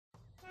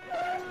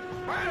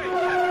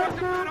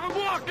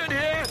walking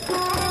here.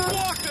 I'm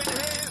walking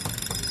here.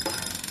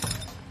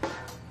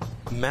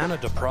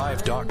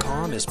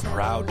 ManaDeprived.com is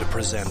proud to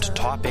present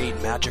Top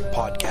 8 Magic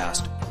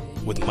Podcast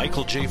with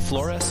Michael J.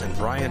 Flores and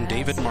Brian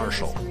David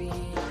Marshall.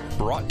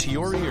 Brought to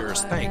your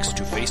ears thanks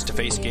to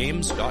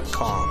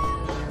FacetoFaceGames.com.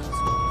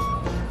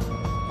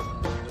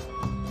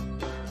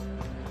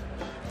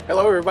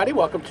 Hello, everybody.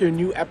 Welcome to a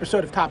new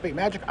episode of Top 8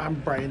 Magic. I'm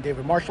Brian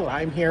David Marshall.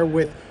 I'm here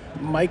with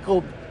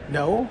Michael...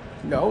 No,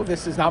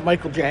 this is not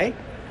Michael J.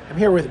 I'm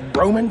here with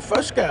Roman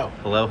Fusco.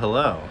 Hello,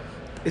 hello.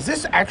 Is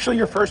this actually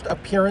your first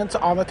appearance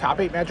on the Top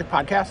 8 Magic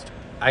podcast?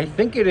 I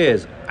think it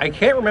is. I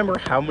can't remember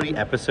how many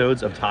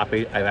episodes of Top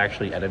 8 I've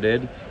actually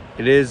edited.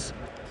 It is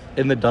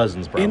in the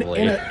dozens,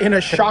 probably. In a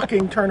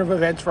shocking turn of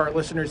events for our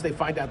listeners, they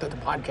find out that the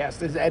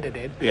podcast is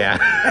edited.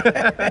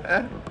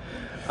 Yeah.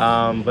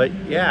 But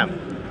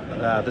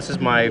yeah, this is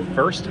my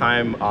first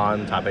time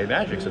on Top 8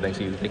 Magic, so thank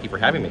you for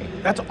having me.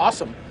 That's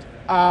awesome.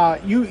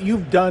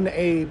 You've done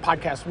a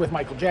podcast with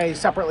Michael J.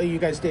 Separately, you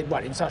guys did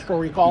what, Ancestral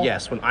Recall?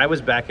 Yes, when I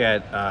was back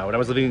when I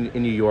was living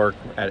in New York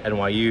at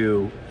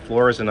NYU,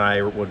 Flores and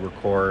I would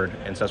record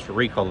Ancestral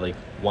Recall like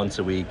once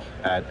a week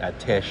at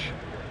Tish.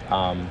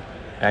 And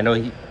I know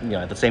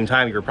at the same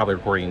time you were probably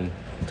recording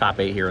Top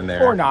 8 here and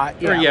there. Or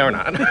not, yeah. Or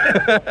not.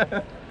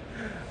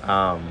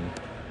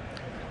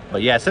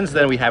 But yeah, since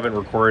then we haven't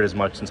recorded as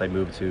much since I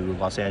moved to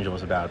Los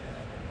Angeles about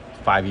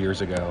 5 years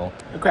ago.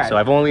 Okay. So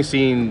I've only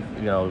seen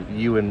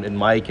you and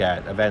Mike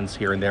at events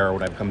here and there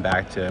when I've come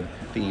back to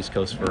the East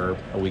Coast for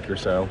a week or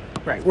so.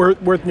 Right.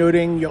 Worth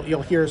noting,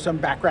 you'll hear some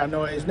background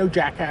noise, no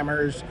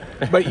jackhammers,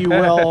 but you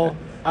will,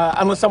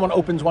 unless someone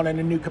opens one in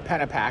a new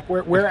Capenna pack.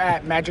 We're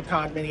at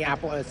MagicCon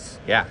Minneapolis.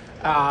 Yeah.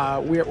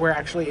 We're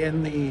actually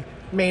in the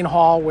main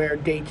hall where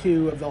day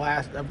 2 of the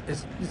last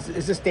is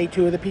this day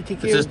 2 of the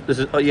PTQ? This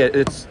is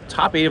it's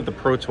Top 8 of the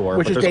Pro Tour,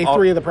 which is day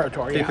 3 of the Pro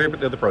Tour. Day 3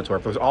 of the Pro Tour.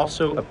 There's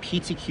also a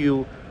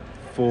PTQ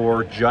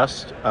for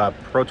just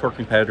Pro Tour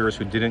competitors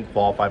who didn't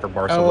qualify for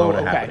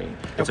Barcelona happening.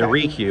 It's a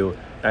re-queue,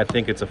 and I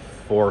think it's a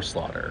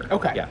 4-slaughter.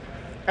 Okay. Yeah.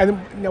 And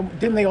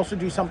didn't they also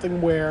do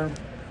something where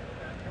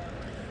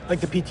like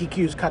the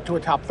PTQs cut to a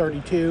top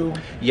 32?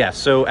 Yeah,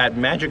 so at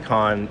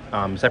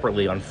MagicCon,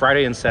 separately, on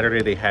Friday and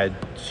Saturday, they had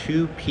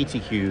 2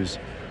 PTQs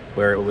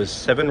where it was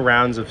 7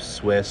 rounds of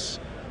Swiss,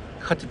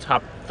 cut to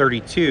top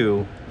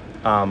 32,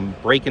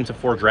 break into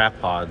 4 draft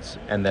pods,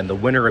 and then the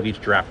winner of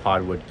each draft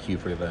pod would queue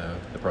for the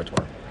Pro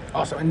Tour.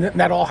 Awesome. And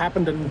that all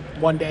happened in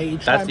one day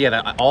each time? Yeah,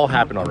 that all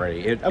happened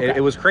already.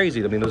 It was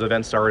crazy. I mean, those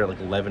events started at like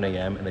 11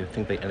 a.m. and I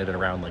think they ended at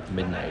around like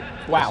midnight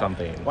or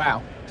something.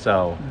 Wow.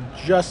 So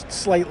just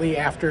slightly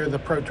after the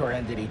Pro Tour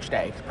ended each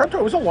day. Pro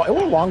Tour was it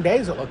were long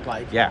days, it looked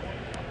like. Yeah.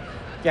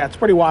 Yeah, it's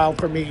pretty wild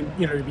for me,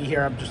 to be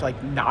here. I'm just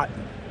like not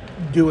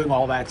doing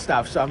all that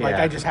stuff. So I'm like,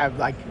 I just have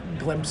like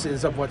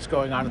glimpses of what's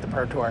going on at the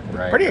Pro Tour.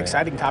 Pretty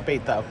exciting top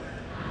 8 though.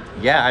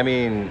 Yeah, I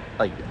mean,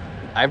 like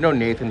I've known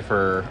Nathan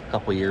for a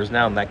couple of years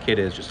now, and that kid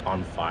is just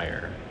on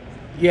fire.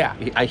 Yeah.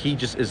 He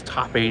just is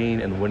top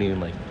 8 and winning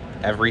like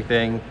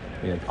everything.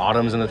 I mean, like,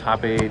 Autumn's in the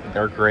top 8.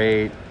 They're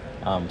great.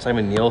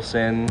 Simon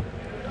Nielsen.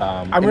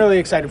 I'm really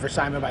excited for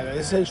Simon, by the way.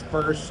 This is his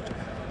first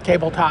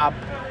tabletop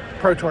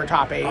Pro Tour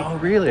top 8. Oh,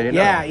 really? I didn't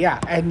know. Yeah.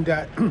 And,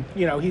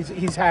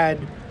 he's had,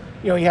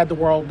 he had the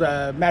World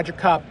Magic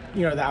Cup,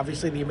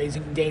 obviously the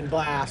amazing Dane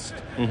Blast,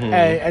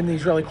 and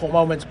these really cool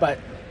moments. But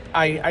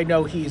I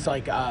know he's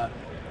like,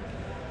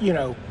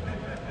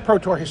 Pro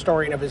Tour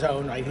historian of his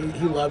own. Like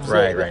he loves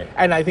it. Right.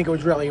 And I think it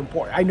was really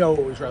important. I know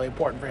it was really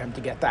important for him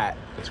to get that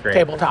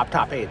tabletop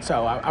top 8.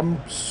 So I'm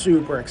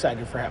super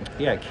excited for him.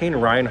 Yeah, Kane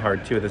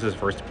Reinhardt too. This is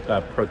his first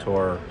Pro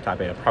Tour top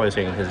 8. I'm probably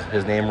saying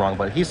his name wrong,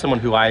 but he's someone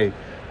who I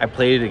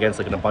played against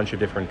like in a bunch of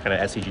different kind of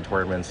SCG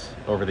tournaments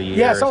over the years.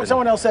 Yeah,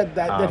 someone else said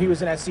that he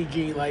was an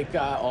SCG like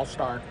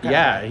all-star.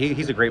 Yeah,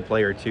 he's a great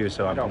player too.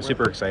 So I'm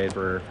super excited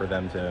for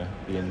them to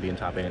be in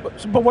top 8.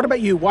 But what about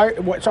you?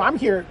 So I'm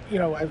here.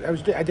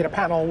 I did a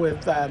panel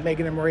with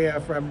Megan and Maria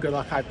from Good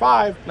Luck High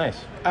Five.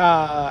 Nice.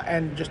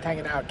 And just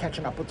hanging out,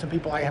 catching up with some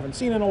people I haven't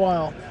seen in a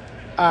while.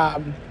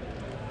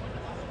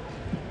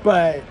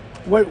 But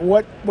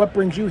what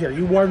brings you here?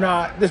 You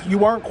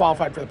weren't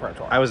qualified for the Pro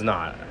Tour. I was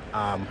not.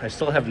 I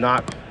still have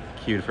not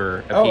queued for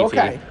a PT.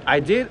 Okay.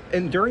 I did,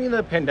 and during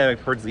the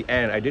pandemic, towards the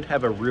end, I did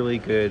have a really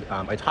good.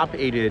 I top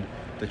 8'd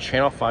the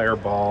Channel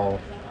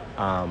Fireball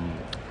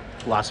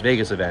Las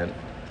Vegas event,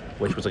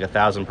 which was like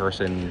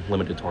 1,000-person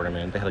limited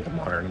tournament. They had like a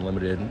modern and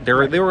limited.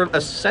 They were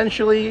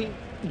essentially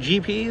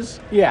GPs.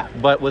 Yeah.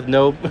 But with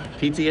no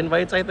PT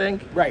invites, I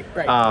think. Right.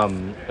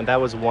 And that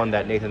was one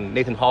that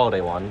Nathan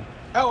Holiday won.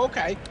 Oh,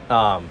 okay.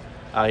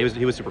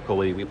 He was super cool.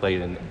 We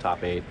played in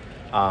top 8.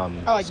 I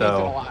like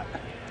Nathan a lot.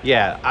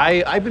 Yeah,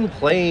 I've been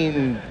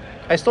playing.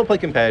 I still play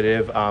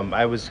competitive.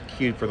 I was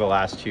queued for the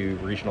last 2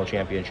 regional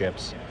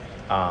championships,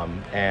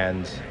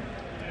 and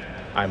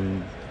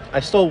I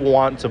still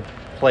want to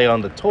play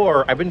on the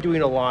tour. I've been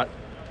doing a lot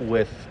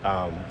with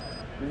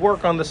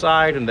work on the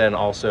side, and then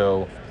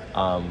also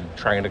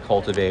trying to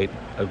cultivate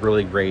a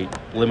really great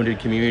limited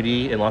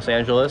community in Los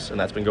Angeles, and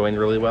that's been going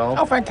really well.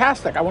 Oh,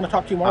 fantastic! I want to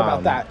talk to you more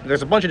about that.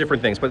 There's a bunch of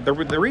different things, but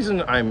the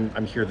reason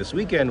I'm here this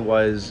weekend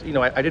was,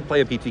 I did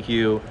play a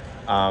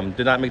PTQ,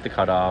 did not make the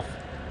cutoff.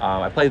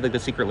 I played like the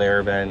Secret Lair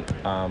event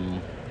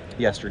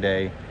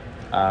yesterday.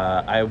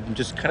 I'm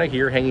just kind of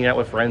here hanging out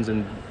with friends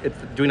and it's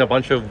doing a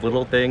bunch of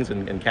little things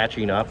and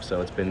catching up.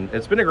 So it's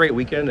been a great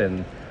weekend,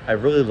 and I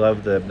really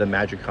love the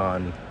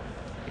MagicCon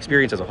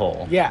experience as a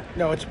whole. Yeah,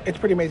 no, it's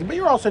pretty amazing. But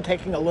you're also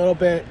taking a little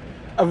bit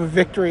of a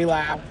victory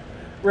lap,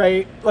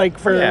 right? Like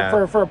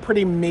for a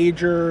pretty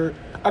major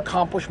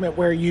accomplishment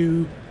where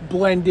you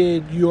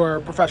blended your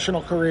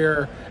professional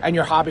career and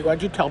your hobby. Why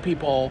don't you tell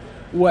people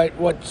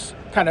what's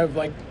kind of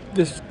like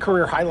this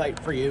career highlight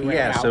for you right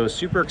now? So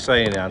super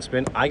exciting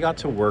announcement. I got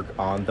to work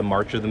on the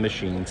March of the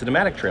Machine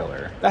cinematic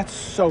trailer. That's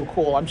so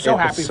cool. I'm so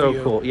happy for you.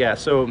 So cool. Yeah,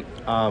 so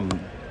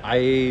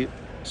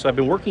I've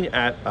been working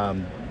at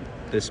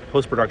this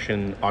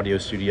post-production audio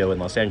studio in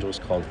Los Angeles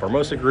called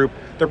Formosa Group.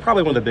 They're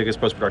probably one of the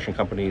biggest post-production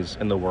companies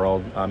in the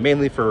world,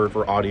 mainly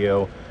for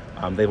audio.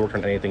 They've worked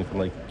on anything from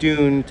like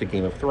Dune to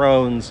Game of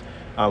Thrones.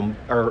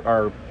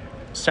 Our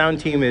sound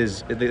team they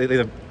have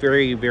a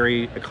very,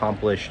 very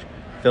accomplished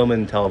film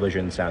and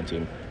television sound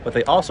team, but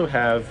they also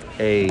have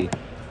a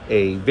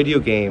video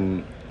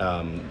game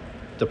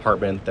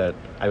department that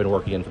I've been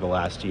working in for the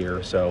last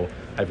year. So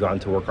I've gotten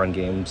to work on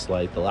games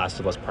like The Last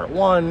of Us Part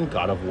 1,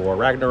 God of War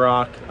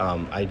Ragnarok.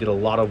 I did a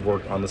lot of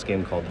work on this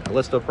game called the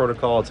Callisto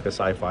Protocol. It's like a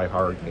sci-fi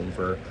horror game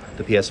for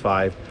the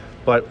PS5.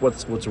 But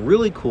what's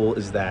really cool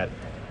is that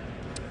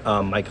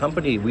my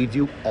company, we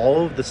do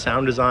all of the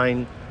sound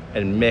design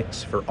and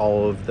mix for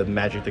all of the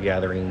Magic the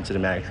Gathering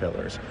cinematic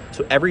trailers.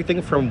 So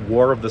everything from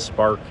War of the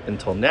Spark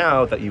until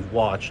now that you've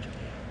watched,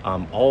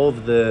 all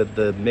of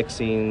the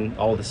mixing,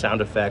 all of the sound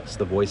effects,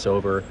 the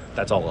voiceover,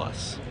 that's all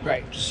us.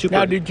 Right. Super.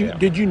 Now,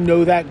 did you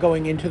know that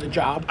going into the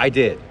job? I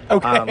did.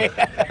 Okay.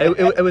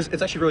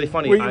 It's actually really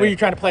funny. Were you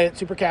trying to play it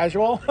super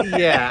casual?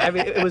 Yeah, I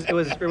mean, it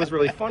was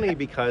really funny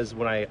because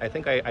when I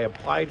think I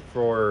applied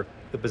for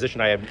the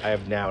position I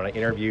have now, and I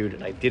interviewed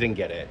and I didn't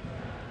get it.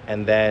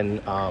 And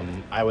then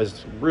I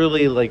was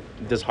really like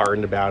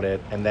disheartened about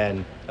it. And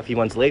then a few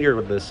months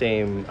later, the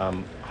same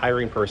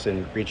hiring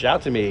person reached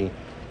out to me.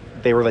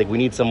 They were like, "We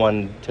need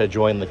someone to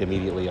join like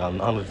immediately on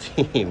the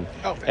team."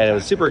 Oh, and it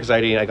was super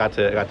exciting. I got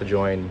to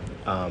join,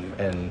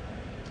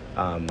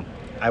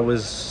 I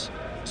was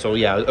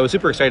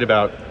super excited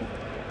about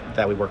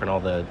that. We work on all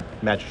the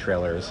Magic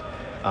trailers.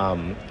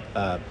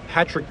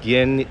 Patrick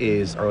Ginn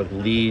is our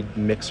lead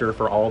mixer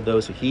for all of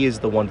those. So he is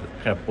the one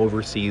that kind of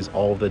oversees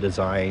all of the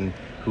design,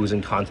 who's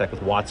in contact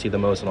with WotC the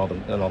most and all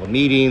the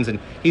meetings, and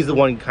he's the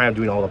one kind of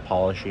doing all the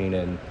polishing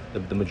and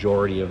the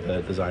majority of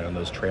the design on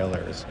those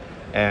trailers.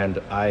 And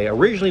I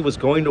originally was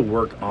going to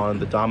work on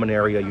the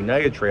Dominaria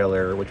United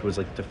trailer, which was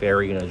like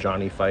Teferi and a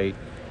Johnny fight.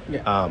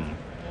 Yeah.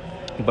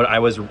 But I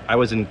was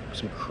in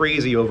some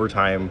crazy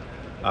overtime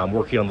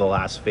working on the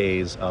last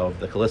phase of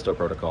the Callisto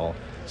Protocol.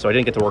 So I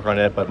didn't get to work on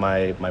it, but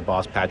my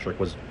boss Patrick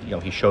was,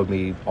 he showed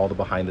me all the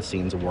behind the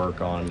scenes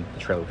work on the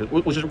trailer,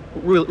 which is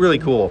really, really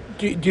cool.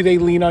 Do they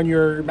lean on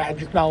your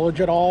Magic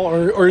knowledge at all,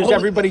 or is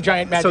everybody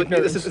giant Magic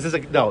nerds? This is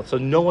like, no. So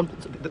no one.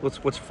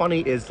 What's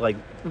funny is like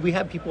we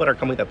have people at our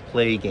company that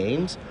play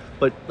games,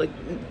 but like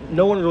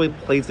no one really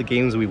plays the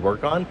games we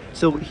work on.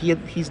 So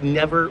he's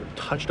never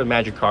touched a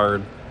Magic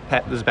card.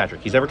 This is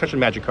Patrick. He's never touched a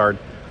Magic card,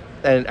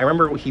 and I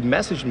remember he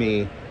messaged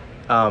me.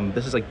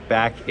 This is like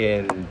back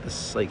in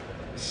this like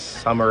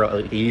summer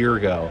a year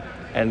ago,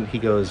 and he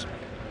goes,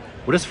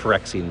 "What does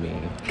Phyrexian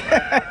mean?"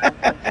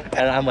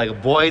 And I'm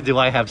like, boy, do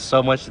I have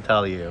so much to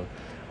tell you,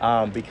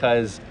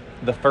 because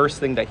the first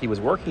thing that he was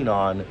working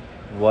on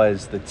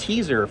was the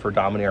teaser for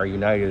Dominaria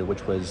United,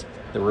 which was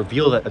the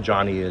reveal that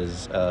Ajani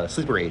is a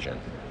sleeper agent,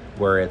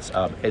 where it's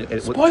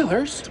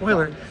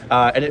spoiler,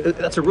 and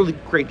that's a really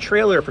great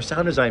trailer for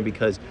sound design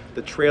because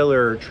the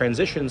trailer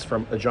transitions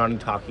from Ajani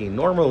talking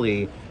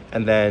normally,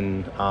 and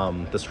then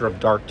the sort of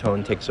dark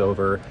tone takes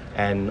over,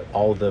 and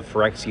all the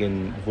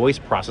Phyrexian voice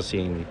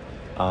processing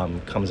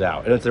comes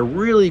out. And it was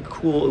really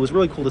cool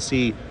to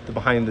see the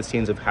behind the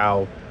scenes of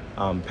how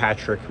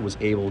Patrick was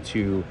able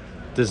to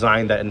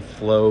design that and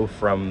flow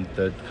from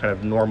the kind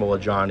of normal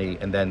Ajani,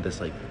 and then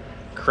this like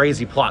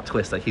crazy plot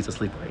twist that he's a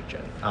sleeper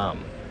agent.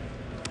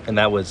 And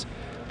that was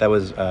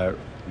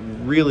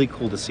really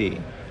cool to see.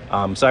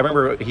 So I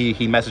remember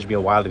he messaged me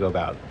a while ago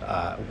about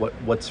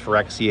what's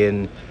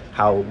Phyrexian,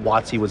 how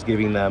WotC was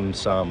giving them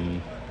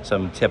some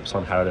tips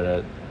on how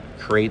to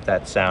create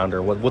that sound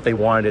or what they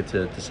wanted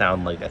it to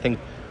sound like. I think,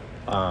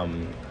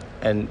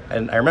 and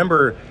I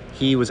remember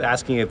he was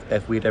asking if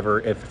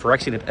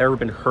Phyrexian had ever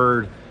been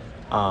heard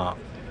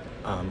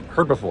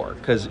before,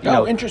 because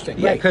interesting,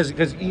 yeah, right. because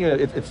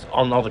it's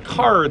on all the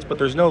cards, but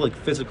there's no like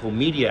physical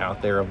media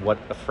out there of what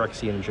a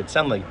Phyrexian should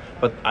sound like.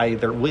 But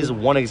there is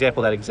one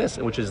example that exists,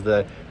 which is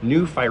the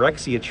new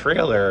Phyrexia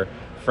trailer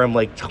from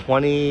like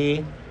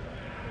 2011.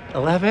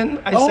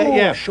 Say,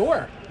 yeah,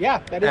 sure, yeah,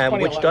 that is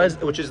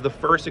 2011. which is the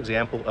first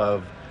example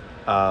of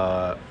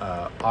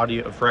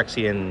audio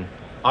Phyrexian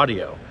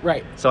audio.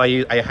 Right. So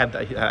I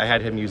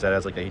had him use that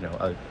as like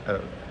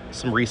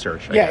some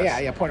research. I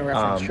guess. Yeah. Point of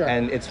reference. Sure.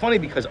 And it's funny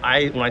because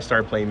when I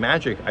started playing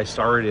Magic, I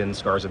started in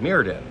Scars of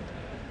Mirrodin.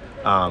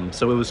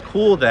 So it was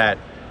cool that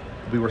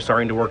we were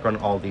starting to work on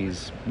all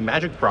these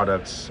Magic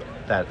products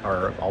that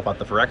are all about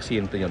the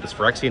Phyrexian, this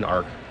Phyrexian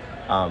arc.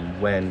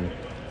 When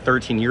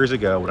 13 years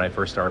ago, when I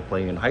first started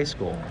playing in high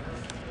school,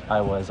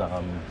 I was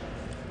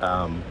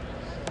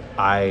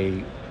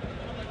I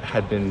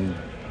had been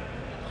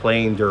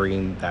playing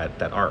during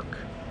that arc.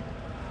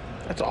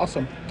 That's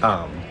awesome.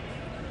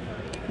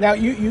 Now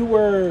you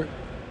were.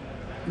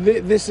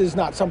 This is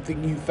not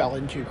something you fell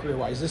into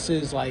career-wise. This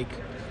is like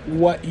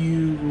what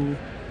you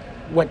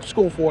went to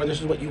school for. This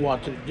is what you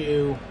wanted to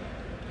do.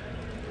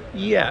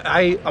 Yeah,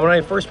 when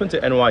I first went to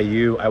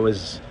NYU, I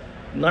was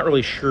not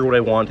really sure what I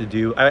wanted to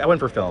do. I went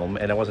for film,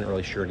 and I wasn't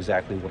really sure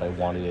exactly what I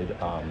wanted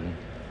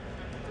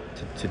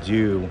to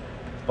do,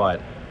 but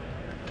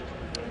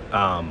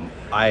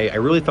I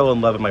really fell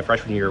in love in my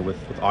freshman year with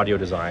audio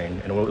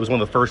design, and it was one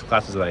of the first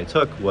classes that I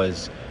took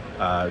was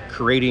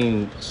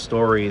creating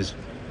stories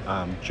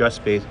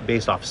just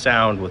based off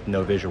sound with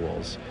no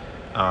visuals.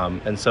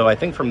 And so I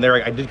think from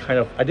there, I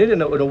did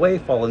in a way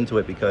fall into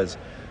it because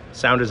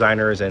sound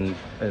designers and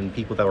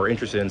people that were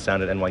interested in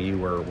sound at NYU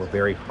were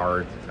very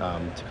hard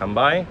to come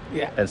by.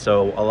 Yeah. And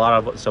so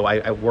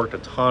I worked a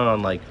ton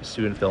on like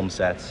student film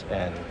sets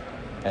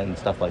and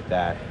stuff like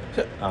that.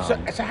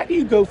 So how do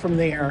you go from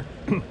there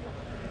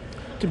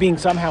to being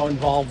somehow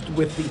involved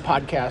with the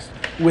podcast,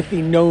 with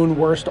the known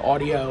worst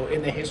audio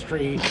in the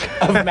history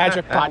of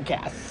Magic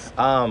podcasts?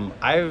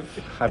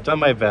 I've done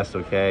my best,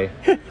 okay?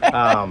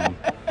 I'm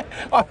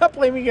not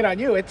blaming it on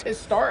you. It's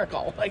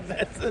historical. Like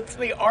that's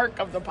the arc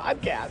of the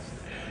podcast.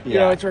 Yeah. You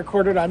know, it's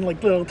recorded on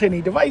like little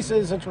tinny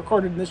devices. It's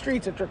recorded in the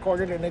streets. It's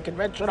recorded in a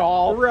convention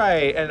hall.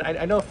 Right, and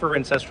I know for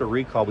Ancestral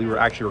Recall, we were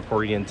actually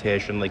recording in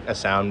Tish in like a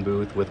sound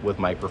booth with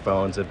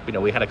microphones.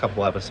 We had a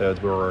couple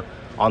episodes where we were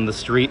on the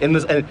street in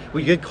this, and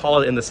we could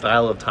call it in the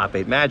style of Top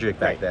 8 Magic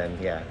back then.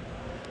 Yeah.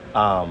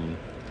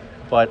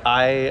 But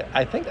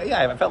I think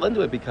I fell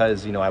into it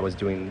because I was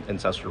doing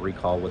Ancestral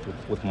Recall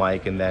with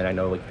Mike, and then I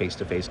know like Face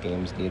to Face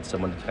Games needs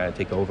someone to kind of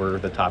take over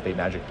the Top 8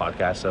 Magic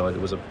podcast, so it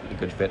was a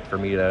good fit for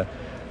me to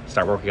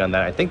start working on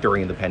that. I think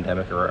during the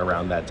pandemic or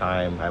around that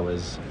time, I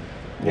was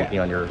working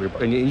on your,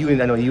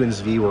 and I know you and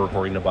Zvi were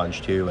recording a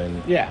bunch too,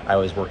 and I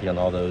was working on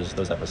all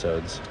those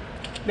episodes.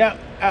 Now,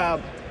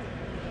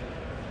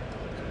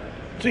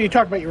 so you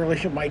talked about your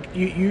relationship, Mike.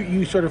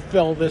 You sort of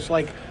fill this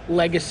like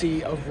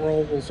legacy of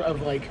roles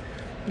of like,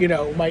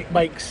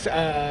 Mike's,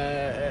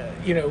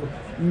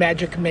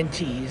 Magic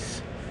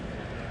mentees.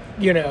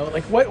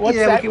 Like what's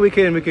that? We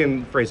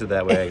can phrase it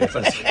that way. I guess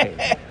that's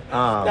okay.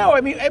 No,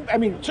 I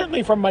mean,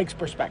 certainly from Mike's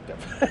perspective.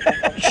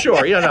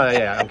 Sure.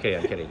 I'm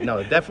kidding.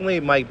 No, definitely,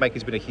 Mike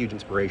has been a huge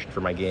inspiration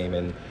for my game,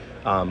 and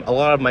a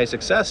lot of my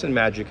success in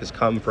Magic has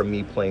come from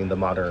me playing the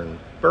modern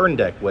burn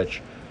deck, which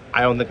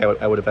I don't think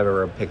I would have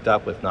ever picked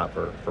up if not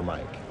for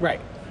Mike. Right.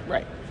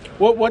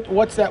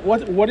 What's that?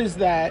 What is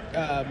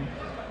that?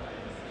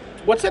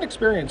 What's that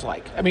experience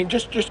like? I mean,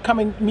 just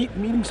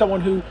meeting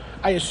someone who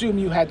I assume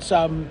you had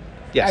some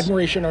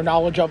admiration or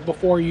knowledge of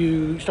before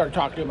you started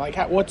talking to him. Like,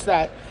 what's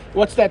that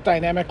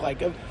dynamic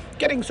like of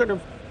getting sort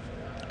of,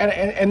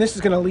 and this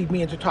is going to lead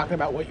me into talking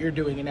about what you're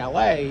doing in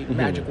LA,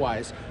 Magic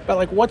wise. But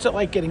like, what's it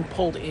like getting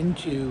pulled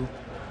into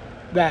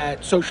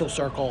that social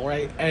circle,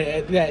 right?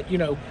 And that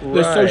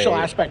the social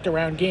aspect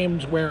around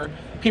games where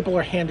people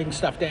are handing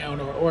stuff down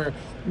or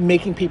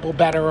making people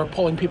better or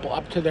pulling people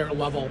up to their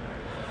level.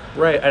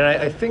 Right, and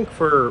I think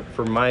for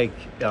Mike,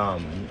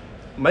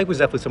 Mike was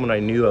definitely someone I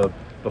knew of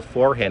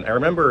beforehand. I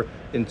remember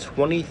in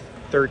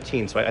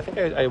 2013, so I think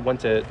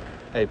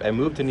I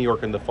moved to New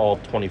York in the fall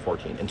of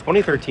 2014. In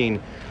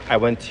 2013, I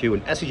went to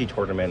an SCG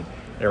tournament,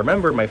 and I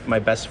remember my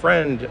best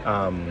friend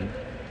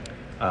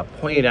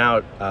pointed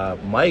out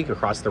Mike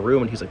across the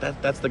room, and he's like,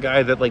 that's the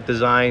guy that like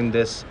designed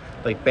this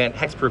like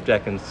hexproof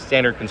deck and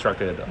standard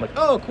constructed it. I'm like,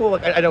 oh, cool,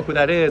 like, I know who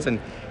that is. And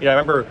I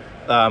remember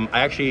I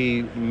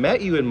actually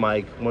met you and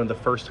Mike one of the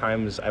first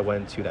times I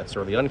went to that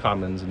store, the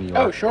Uncommons in New York.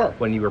 Oh, sure.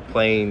 When you were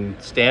playing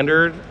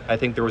Standard, I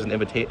think there was an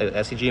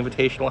SCG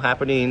Invitational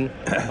happening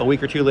a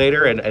week or two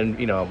later, and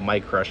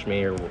Mike crushed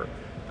me,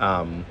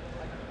 and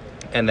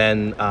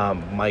then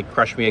Mike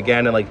crushed me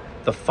again in like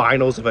the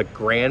finals of a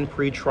Grand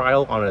Prix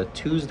trial on a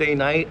Tuesday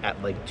night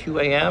at like 2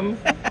 a.m.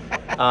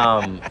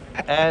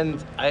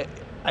 And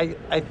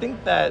I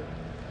think that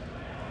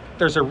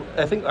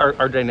I think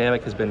our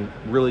dynamic has been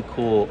really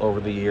cool over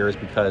the years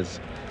because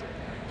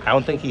I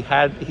don't think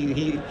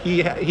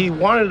he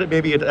wanted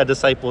maybe a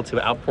disciple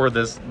to outpour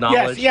this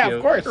knowledge. Yes,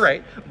 of course.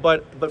 Right.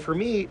 But for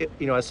me,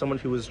 as someone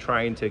who was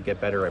trying to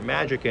get better at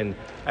Magic, and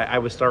I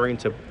was starting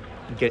to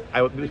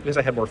because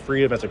I had more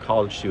freedom as a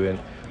college student,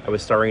 I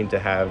was starting to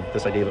have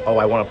this idea of,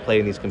 I want to play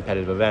in these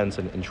competitive events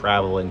and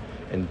travel and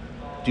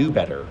do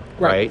better.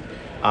 Right.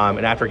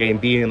 And after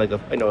being like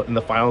in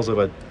the finals of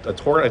a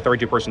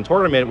 32-person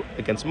tournament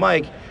against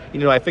Mike,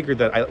 I figured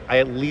that I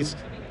at least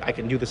I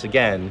can do this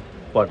again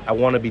but I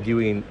want to be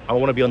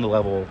on the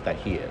level that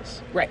he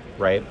is. Right.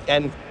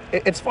 And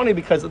it's funny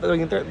because I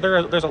mean,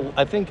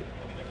 I think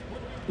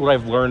what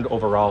I've learned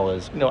overall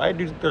is,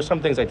 there's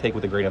some things I take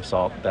with a grain of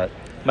salt that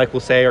Mike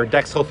will say, or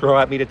decks he'll throw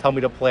at me to tell me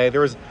to play.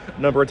 There was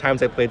a number of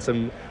times I played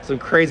some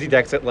crazy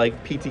decks at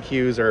like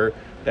PTQs or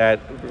that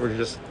were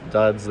just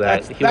duds.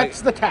 That's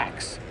the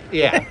tax.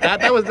 Yeah,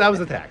 that was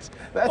the tax.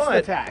 That's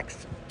the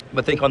tax.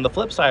 But think on the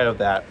flip side of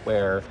that,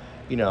 where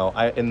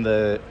in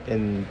the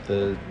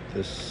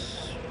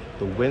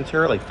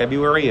winter, like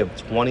February of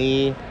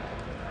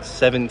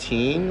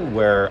 2017,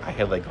 where I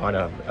had like gone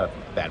a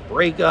bad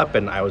breakup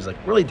and I was like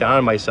really down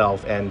on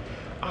myself, and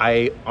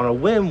I on a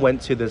whim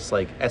went to this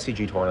like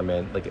SCG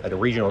tournament, like at a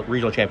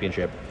regional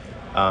championship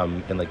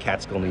in like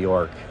Catskill, New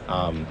York,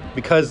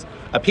 because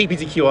a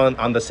PPTQ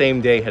on the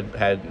same day had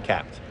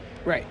capped.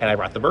 Right. And I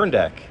brought the burn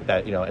deck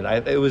that,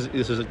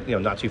 this was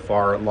not too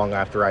far long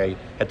after I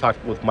had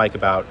talked with Mike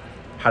about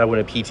how to win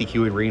a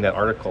PTQ and reading that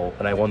article,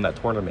 and I won that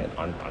tournament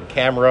on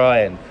camera,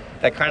 and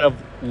that kind of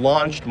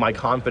launched my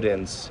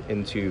confidence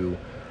into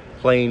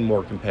playing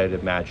more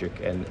competitive Magic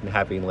and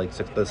having like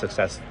the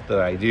success that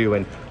I do,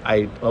 and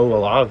I owe a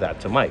lot of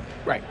that to Mike.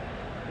 Right.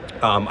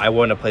 I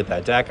wouldn't have played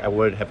that deck. I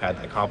would have had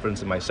that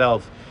confidence in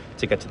myself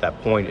to get to that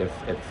point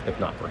if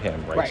not for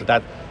him, right? So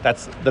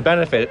that's the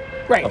benefit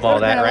of all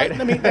that, right?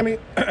 Let me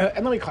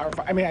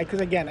clarify. I mean, because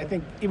again, I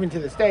think even to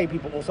this day,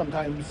 people will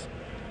sometimes,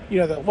 he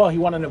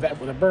won an event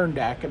with a burn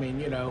deck. I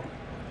mean,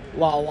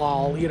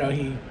 lol,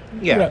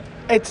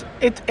 it's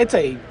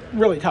a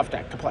really tough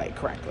deck to play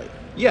correctly.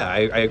 Yeah,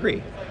 I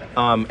agree.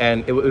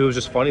 And it was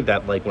just funny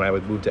that like when I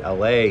would move to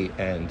LA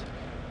and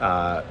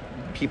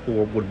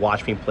people would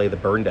watch me play the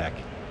burn deck,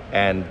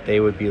 and they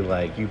would be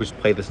like, "You just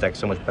play this deck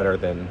so much better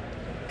than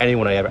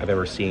anyone I've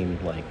ever seen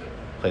like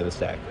play this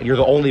deck. And you're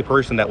the only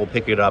person that will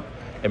pick it up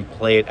and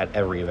play it at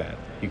every event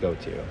you go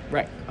to."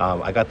 Right.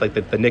 I got like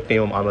the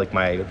nickname on like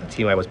the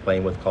team I was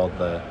playing with called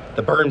the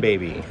Burn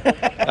Baby,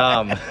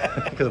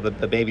 because of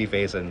the baby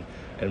face and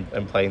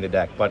playing the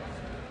deck. But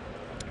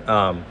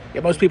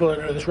most people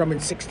don't know this Roman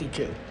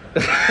 62.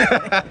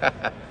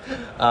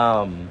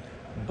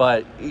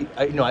 But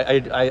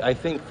I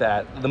think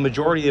that the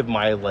majority of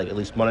my like at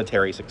least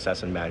monetary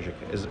success in Magic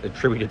is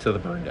attributed to the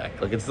burn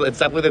deck. Like it's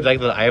definitely the deck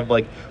that I have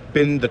like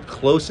been the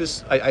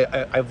closest.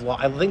 I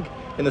think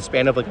in the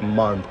span of like a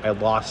month I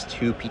lost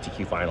 2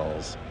 PTQ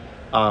finals,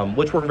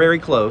 which were very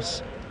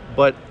close,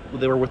 but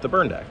they were with the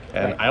burn deck,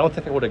 and I don't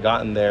think I would have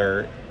gotten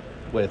there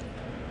with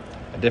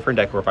a different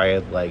deck, or if I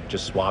had like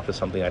just swapped to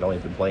something I'd only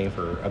been playing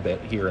for a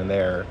bit here and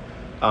there.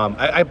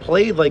 I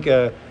played like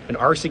an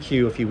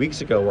RCQ a few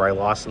weeks ago where I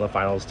lost in the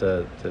finals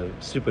to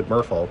stupid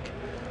Merfolk,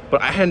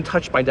 but I hadn't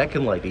touched my deck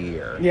in like a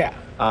year. Yeah.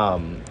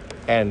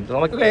 And I'm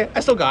like, okay,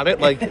 I still got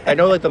it. Like I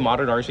know like the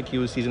modern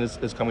RCQ season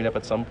is coming up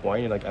at some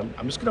point, and like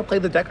I'm just gonna play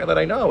the deck that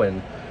I know.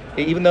 And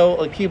even though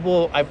like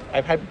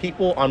I've had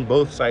people on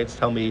both sides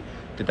tell me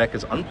the deck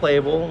is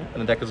unplayable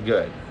and the deck is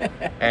good,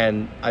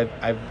 and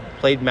I've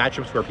played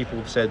matchups where people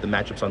have said the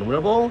matchup's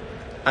unwinnable.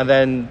 And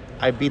then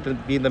I beat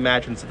the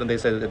match, and then they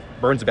said it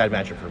burns a bad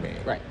matchup for me.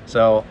 Right.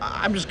 So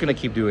I'm just gonna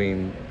keep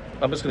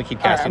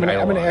casting.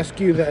 I'm gonna ask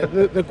you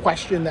the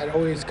question that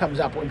always comes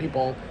up when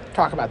people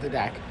talk about the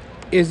deck: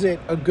 is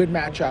it a good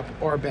matchup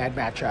or a bad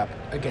matchup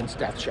against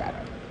Death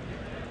Shadow?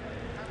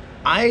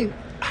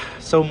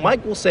 So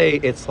Mike will say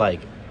it's like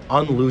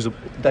unlosable.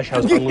 Death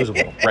Shadow's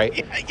unlosable,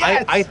 right?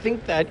 Yes. I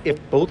think that if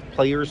both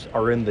players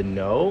are in the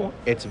know,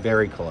 it's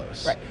very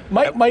close. Right.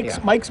 Mike's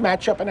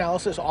matchup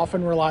analysis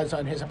often relies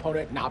on his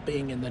opponent not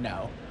being in the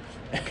know.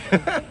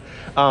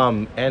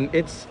 And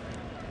I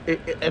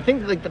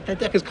think like that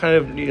deck is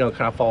kind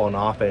of fallen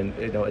off, and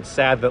it's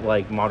sad that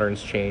like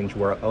Modern's change,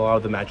 where a lot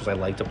of the matches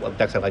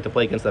decks I like to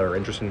play against that are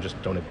interesting just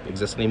don't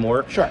exist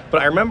anymore. Sure.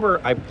 But I remember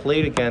I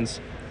played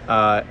against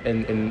at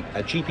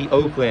GP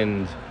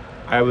Oakland.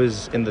 I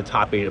was in the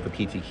top 8 of a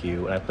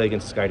PTQ, and I played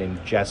against this guy named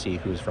Jesse,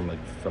 who's from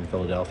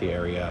Philadelphia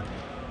area.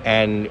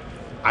 And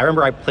I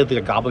remember I played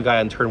like a Goblin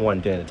guy on turn 1,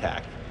 didn't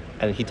attack.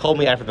 And he told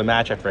me after the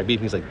match, after I beat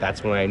him, he's like,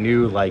 "That's when I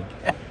knew like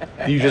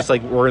you just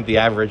like weren't the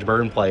average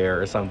burn player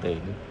or something."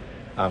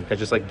 I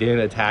just like didn't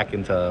attack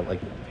into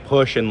like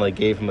push and like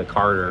gave him a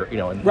card, or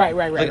and right.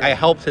 Like I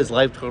helped his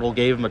life total,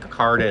 gave him a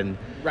card, and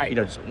right.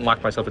 Just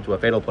locked myself into a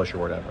fatal push or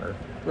whatever.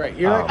 Right.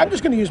 You're like, I'm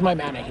just going to use my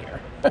mana here.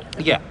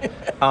 Yeah.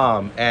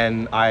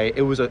 And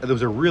it was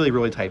a really,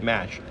 really tight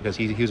match because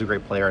he was a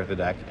great player at the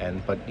deck,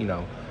 but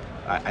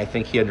I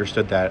think he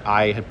understood that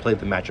I had played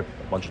the matchup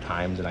a bunch of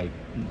times, and I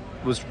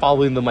was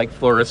following the Mike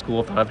Flores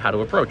school of how to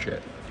approach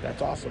it.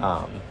 That's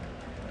awesome.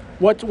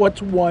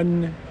 What's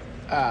one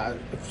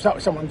if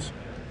someone's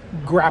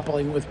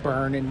grappling with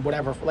burn and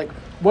whatever, like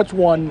what's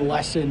one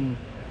lesson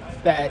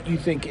that you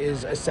think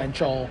is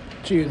essential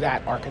to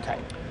that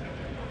archetype?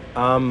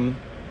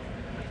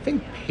 I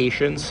think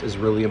patience is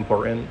really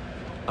important.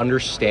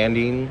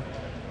 Understanding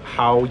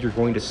how you're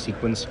going to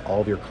sequence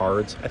all of your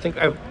cards. I think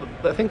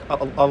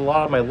a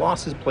lot of my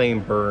losses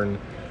playing burn,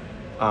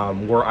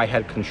 where I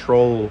had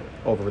control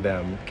over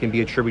them, can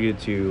be attributed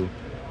to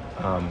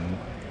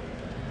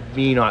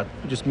me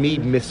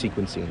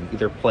missequencing,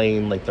 either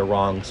playing like the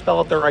wrong spell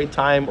at the right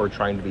time, or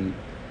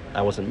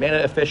I wasn't mana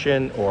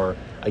efficient, or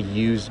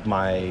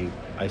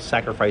I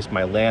sacrificed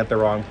my land at the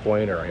wrong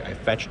point, or I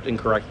fetched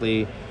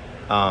incorrectly.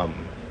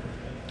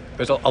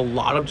 There's a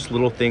lot of just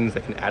little things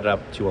that can add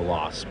up to a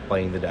loss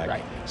playing the deck.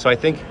 Right. So I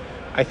think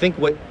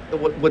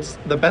what's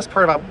the best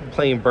part about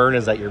playing Burn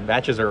is that your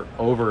matches are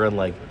over in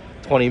like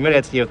 20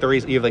 minutes. You have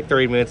like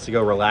 30 minutes to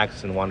go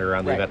relax and wander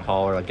around the event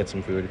hall or like get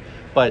some food.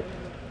 But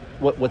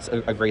what's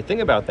a great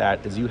thing about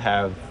that is you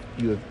have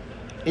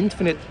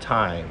infinite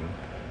time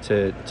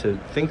to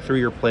think through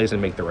your plays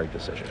and make the right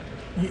decision.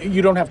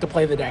 You don't have to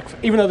play the deck.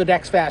 Even though the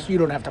deck's fast, you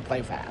don't have to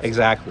play fast.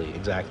 Exactly.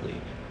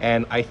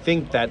 And I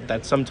think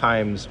that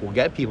sometimes will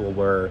get people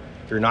where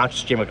you're not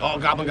just jamming like, oh,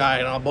 Goblin Guy,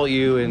 and I'll bully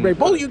you. And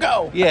bully you,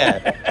 go!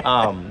 Yeah.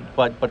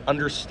 But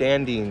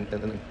understanding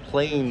and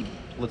playing,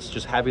 let's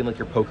just having like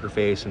your poker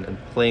face and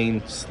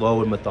playing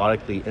slow and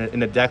methodically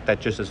in a deck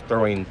that just is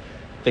throwing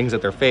things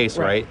at their face,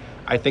 right?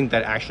 I think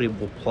that actually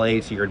will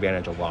play to your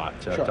advantage a lot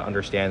to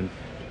understand.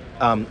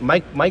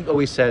 Mike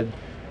always said,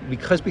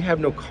 because we have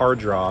no card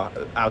draw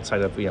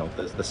outside of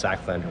the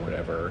sack land or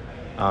whatever,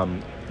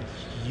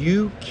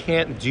 you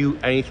can't do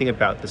anything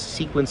about the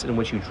sequence in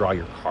which you draw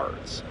your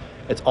cards.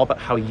 It's all about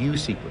how you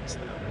sequence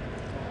them.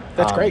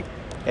 That's great.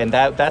 And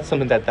that's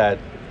something that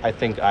I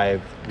think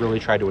I've really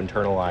tried to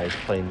internalize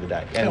playing the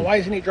deck. And why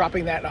isn't he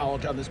dropping that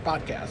knowledge on this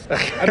podcast?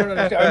 I don't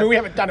understand. I mean, we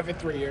haven't done it for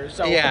 3 years.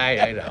 So yeah,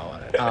 I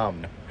know.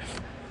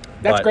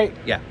 That's great.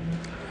 Yeah.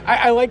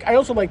 I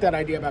also like that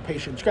idea about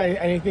patience. And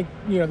I think,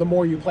 the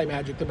more you play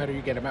Magic, the better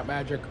you get about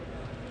Magic.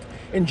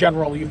 In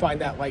general, you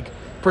find that, like,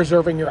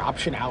 preserving your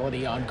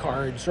optionality on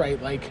cards,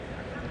 right? Like,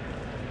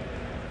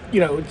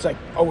 it's like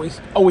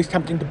always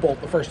tempting to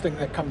bolt the first thing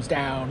that comes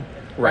down,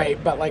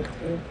 right? But, like,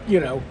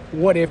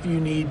 what if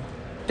you need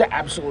to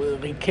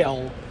absolutely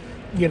kill,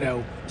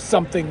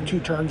 something 2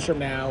 turns from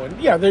now?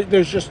 And,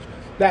 there's just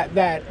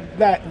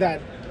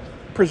that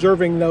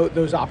preserving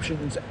those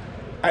options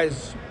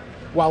as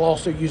while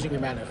also using your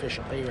mana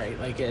efficiently, right?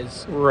 Like, you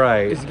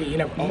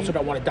also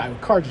don't want to die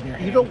with cards in your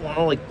hand. You don't want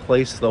to like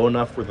play slow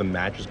enough where the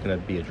match is going to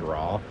be a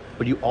draw,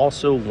 but you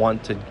also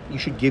you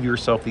should give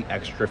yourself the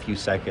extra few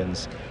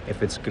seconds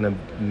if it's going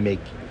to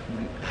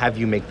have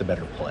you make the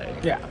better play.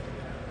 Yeah.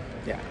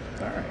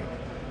 All right.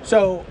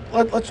 So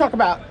let's talk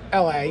about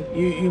LA.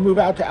 You move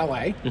out to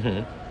LA.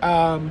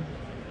 Mm-hmm.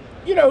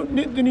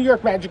 The New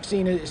York Magic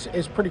scene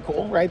is pretty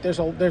cool, right? There's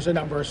a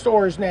number of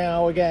stores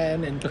now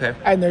again,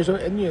 and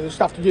there's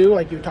stuff to do.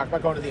 Like you talked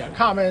about going to the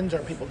Uncommons, or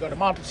people go to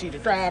Montessori to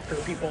draft, or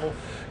people,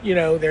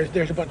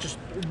 there's a bunch of.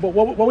 But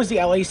what was the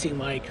LA scene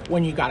like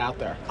when you got out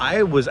there?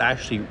 I was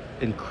actually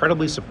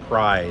incredibly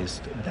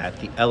surprised that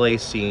the LA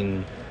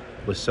scene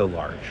was so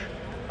large.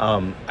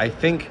 I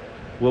think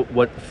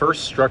what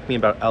first struck me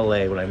about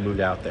LA when I moved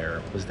out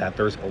there was that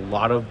there's a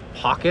lot of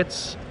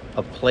pockets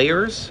of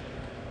players,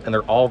 and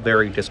they're all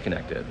very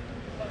disconnected.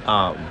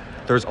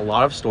 There's a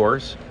lot of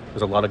stores,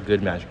 there's a lot of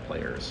good Magic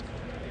players,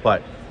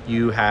 but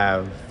you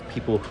have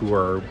people who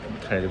are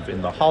kind of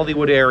in the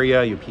Hollywood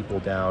area, you have people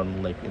down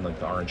in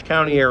the Orange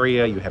County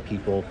area, you have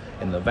people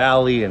in the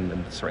Valley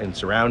and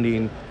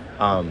surrounding.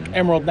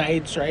 Emerald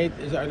Knights, right?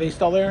 Are they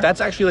still there? That's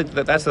actually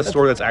that's the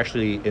store that's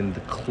actually in the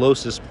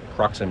closest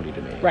proximity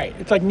to me. Right.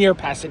 It's like near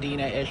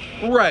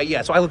Pasadena-ish. Right.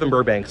 Yeah. So I live in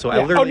Burbank. So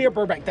I literally near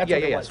Burbank. That's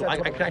what it was. So I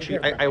can actually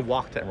I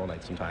walk to Emerald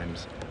Knights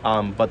sometimes.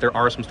 But there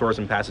are some stores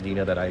in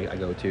Pasadena that I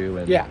go to,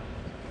 and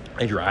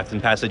I draft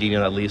in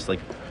Pasadena at least like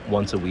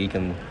once a week,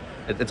 and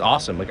it's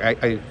awesome. Like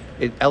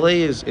LA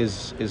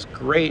is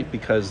great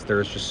because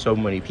there's just so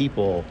many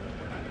people,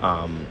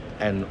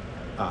 and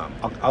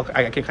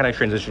I can kind of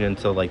transition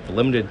into like the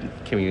limited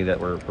community that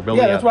we're building.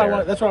 Yeah, that's what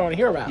I want to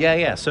hear about.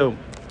 Yeah. So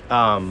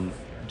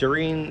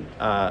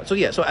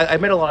so I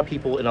met a lot of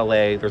people in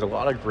LA. There's a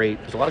lot of great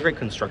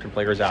constructed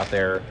players out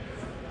there.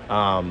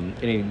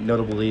 And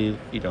notably,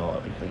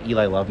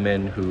 Eli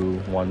Loveman, who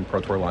won Pro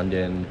Tour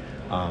London,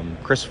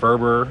 Chris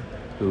Ferber,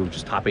 who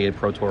just top 8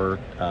 Pro Tour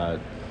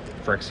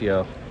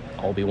Phyrexia,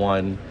 Albie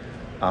won.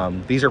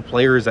 These are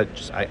players that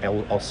just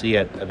I'll see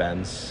at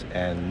events,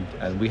 and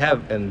we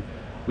have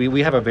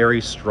a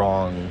very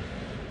strong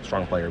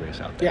player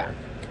base out there.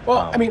 Yeah.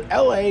 Well,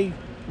 LA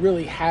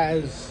really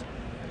has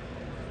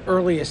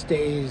earliest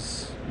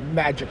days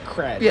Magic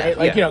cred, right?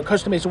 Like,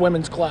 Costa Mesa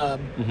Women's Club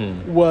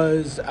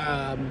was,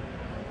 a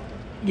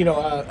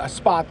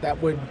spot that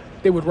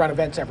they would run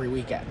events every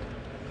weekend,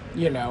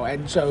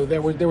 and so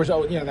there was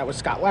that was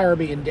Scott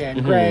Larrabee and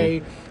Dan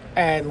Gray,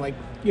 and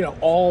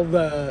all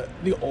the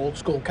old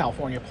school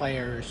California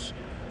players,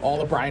 all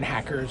the Brian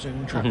Hackers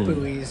and Truck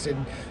Buoys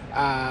and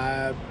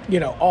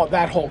all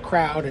that whole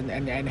crowd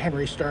and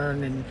Henry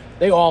Stern, and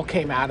they all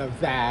came out of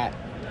that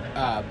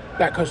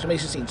Costa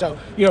Mesa scene. So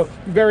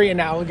very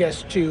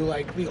analogous to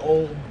like the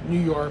old New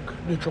York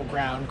neutral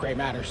ground gray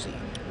matter scene.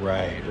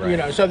 Right.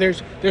 So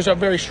there's a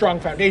very strong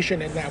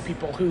foundation, and now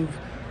people who've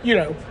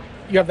you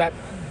have that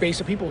base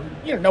of people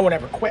who no one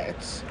ever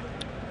quits.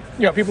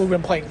 people who've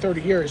been playing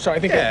 30 years. So I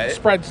think it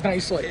spreads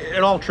nicely.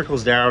 It all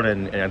trickles down,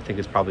 and I think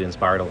it's probably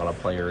inspired a lot of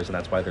players, and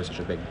that's why there's such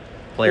a big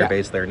player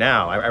base there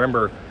now. I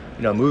remember,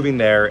 moving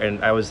there,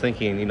 and I was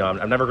thinking,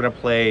 I'm never going to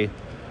play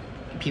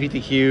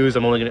PPTQs.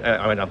 I'm only going to,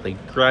 I might not play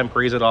Grand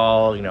Prix at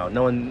all.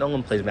 No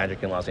one plays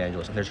Magic in Los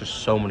Angeles, and there's just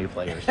so many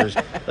players. There's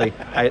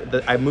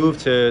I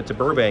moved to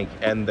Burbank,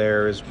 and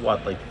there's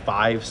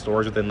 5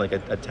 stores within like a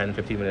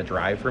 10-15 minute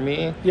drive for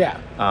me. Yeah.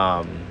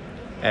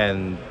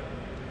 And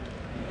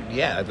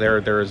yeah,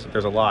 there's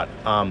a lot.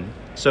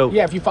 So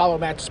if you follow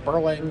Matt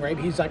Sperling, right?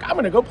 He's like, I'm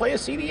going to go play a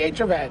CDH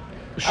event.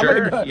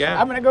 Sure.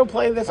 I'm going to go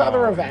play this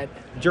other event.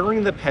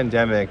 During the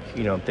pandemic,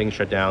 things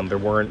shut down. There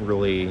weren't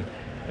really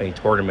any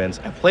tournaments.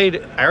 I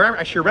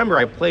actually remember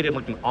I played in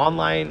like an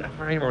online, I don't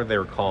remember what they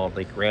were called,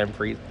 like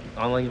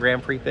online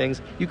Grand Prix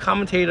things. You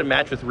commentated a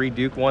match with Reed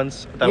Duke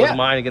once. That was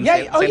mine against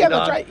Sandy Dog.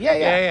 That's right.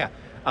 Yeah.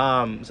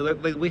 So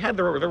we had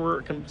there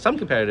were some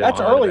competitive.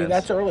 That's early.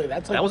 Events. That's early.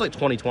 That was like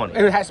 2020.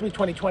 It has to be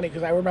 2020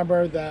 because I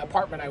remember the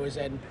apartment I was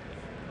in.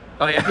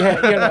 Oh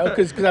yeah. Yeah,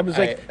 because I was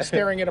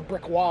staring at a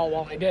brick wall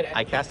while I did it.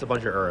 I cast a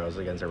bunch of Uros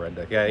against a red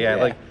deck.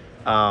 Yeah.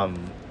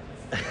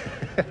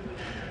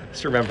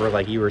 Just remember,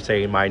 you were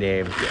saying my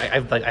name.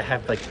 I've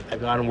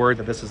gotten word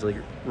that this is like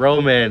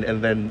Roman,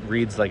 and then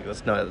Reed's like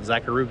that's not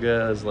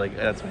Zakaruga is like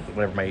that's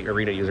whatever my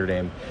arena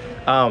username.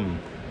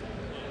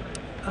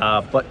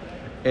 But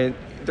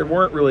there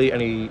weren't really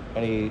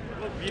any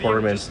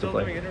tournaments to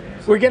play.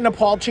 We're getting a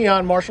Paul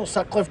Cheon, Marshall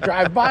Sutcliffe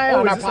drive-by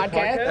on our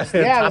podcast.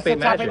 Yeah, Top this is 8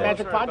 the Top 8 Magic.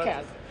 Magic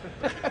podcast.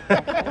 You're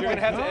going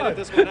to have to edit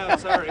this one out,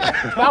 sorry.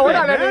 No, we're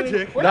not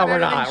editing. No, we're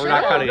not. We're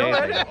not cutting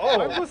anything.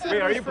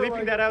 Wait, are you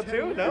bleeping that out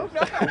too? No?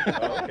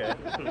 Oh, okay.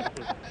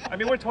 I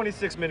mean, we're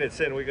 26 minutes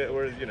in.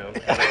 We're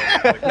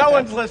No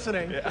one's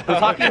listening. We're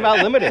talking about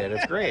limited.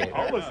 It's great.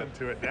 I'll listen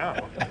to it now.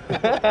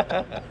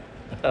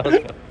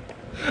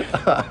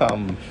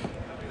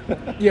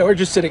 Yeah, we're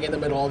just sitting in the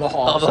middle of the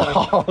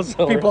hall.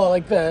 So people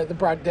like the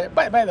broad.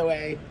 By the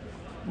way,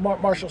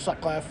 Marshall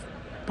Sutcliffe,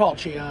 Paul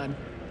Cheon,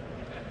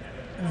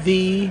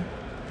 the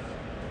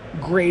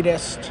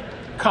greatest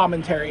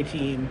commentary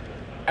team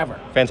ever.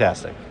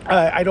 Fantastic.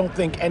 I don't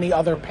think any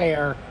other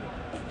pair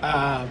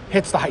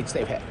hits the heights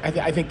they've hit.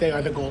 I think they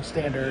are the gold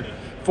standard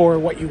for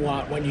what you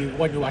want when you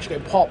watch a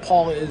game.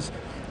 Paul is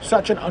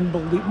such an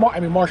unbelievable. I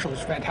mean, Marshall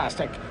is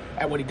fantastic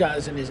at what he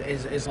does and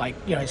is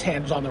like his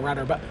hands on the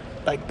rudder, but.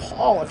 Like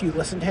Paul, if you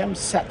listen to him,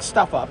 sets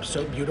stuff up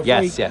so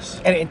beautifully.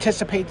 Yes. And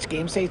anticipates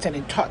game states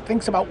and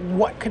thinks about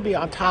what could be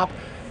on top.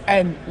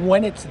 And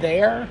when it's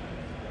there,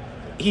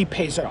 he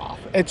pays it off.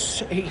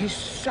 He's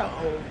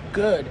so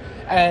good.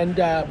 And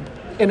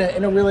in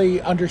a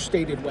really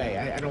understated way.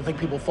 I don't think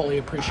people fully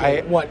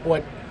appreciate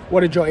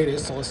what a joy it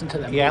is to listen to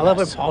them. Yeah, I love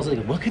when Paul's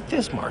like, look at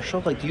this,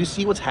 Marshall. Like, do you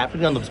see what's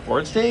happening on the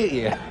sports day?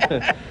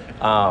 Yeah.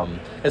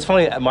 It's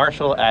funny,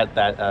 Marshall, at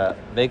that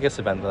Vegas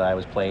event that I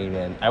was playing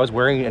in, I was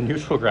wearing a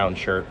neutral ground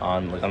shirt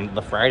on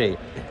the Friday,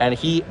 and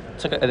him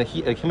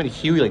and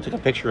Huey took a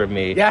picture of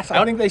me. Yes,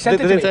 I think they sent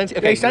it to me. Okay,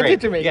 they sent great.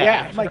 it to me.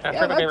 Yeah. I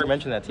forgot I ever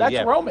mentioned that to you.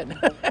 That's Roman.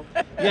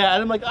 Yeah,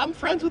 and I'm like, I'm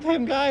friends with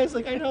him, guys.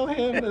 Like, I know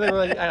him. And they were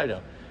like, I don't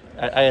know.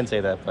 I didn't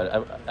say that,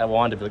 but I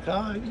wanted to be like,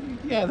 oh,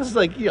 yeah, this is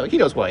like, he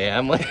knows who I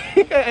am. Like,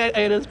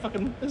 and his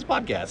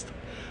podcast.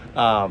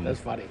 That's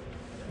funny.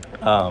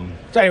 So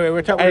anyway,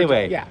 we're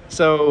talking. Yeah.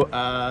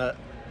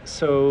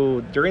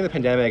 So during the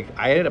pandemic,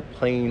 I ended up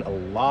playing a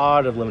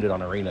lot of limited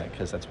on Arena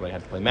because that's what I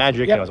had to play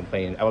Magic. Yep. And I wasn't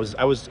playing. I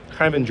was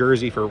kind of in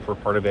Jersey for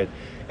part of it,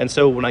 and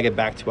so when I get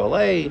back to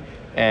LA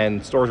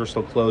and stores were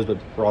still closed, but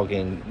we're all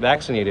getting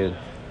vaccinated.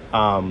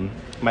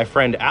 My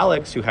friend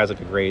Alex, who has like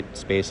a great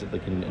space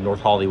in North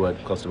Hollywood,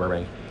 close to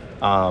Burbank,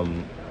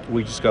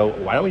 we just go,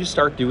 why don't we just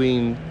start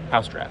doing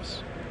house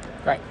drafts?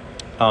 Right.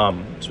 So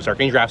we start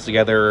getting drafts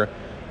together.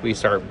 We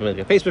start like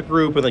a Facebook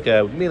group and we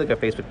made a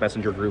Facebook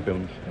Messenger group,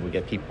 and we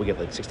get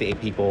like 6 to 8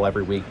 people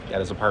every week at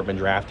his apartment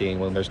drafting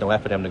when there's no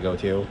F&M to go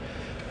to.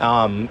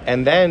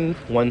 And then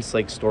once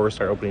stores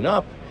start opening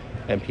up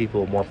and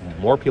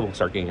more people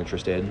start getting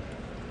interested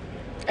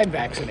and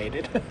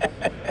vaccinated.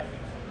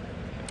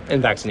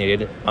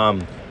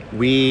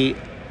 We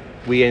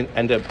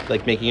end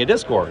up making a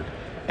Discord.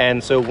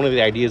 And so one of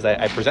the ideas that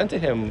I present to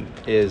him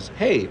is,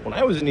 hey, when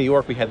I was in New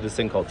York, we had this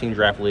thing called Team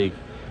Draft League.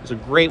 It's a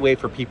great way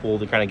for people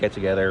to kind of get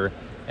together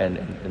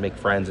and make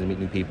friends and meet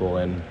new people,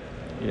 and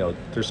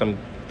there's some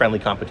friendly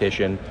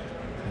competition.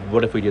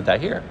 What if we did that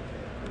here?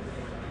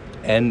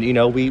 And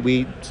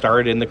we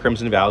started in the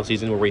Crimson Valley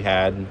season where we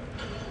had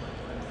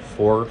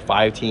 4 or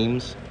 5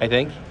 teams, I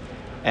think,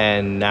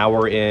 and now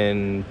we're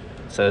in.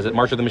 So is it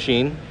March of the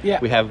Machine? Yeah.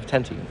 We have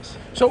 10 teams.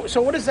 So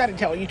what does that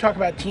entail? When you talk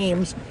about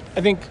teams,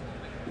 I think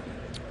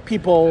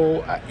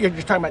people, you're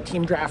just talking about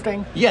team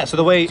drafting? Yeah, so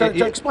the way... So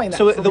explain that.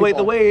 So the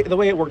way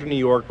it worked in New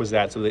York was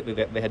that, so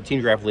they had Team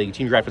Draft League.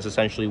 Team Draft is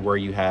essentially where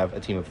you have a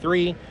team of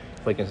 3,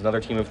 play against another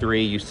team of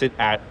 3. You sit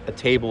at a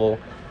table,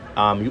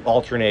 you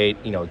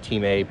alternate,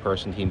 Team A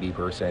person, Team B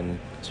person.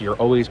 So you're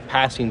always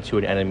passing to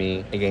an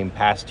enemy, a game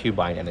passed to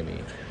by an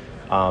enemy.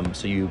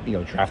 So you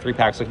draft 3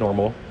 packs like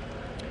normal.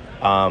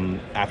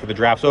 After the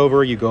draft's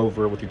over, you go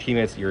over with your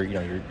teammates, your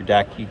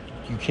deck. You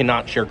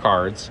cannot share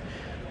cards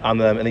on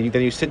them, and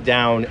then you sit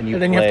down and you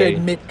then play. You have to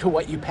admit to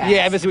what you passed.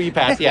 Yeah, admit to what you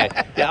passed. Yeah,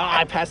 yeah. Oh,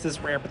 I passed this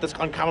rare, but this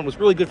uncommon was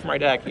really good for my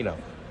deck.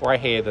 Or I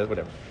hated it,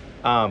 whatever.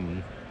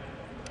 And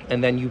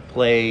then you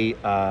play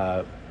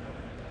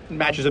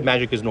matches of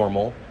Magic as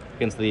normal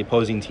against the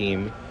opposing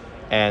team,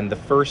 and the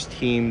first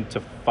team to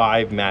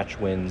 5 match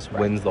wins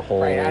wins the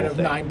whole out of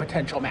thing. 9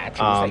 potential matches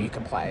that you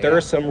can play. There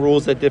are some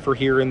rules that differ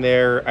here and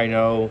there. I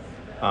know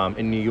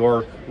in New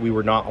York we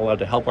were not allowed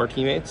to help our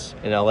teammates.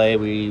 In LA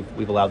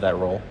we've allowed that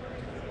rule.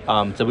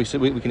 So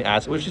we can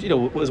ask, which is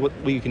was what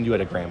we can do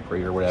at a Grand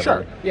Prix or whatever.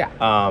 Sure.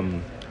 Yeah.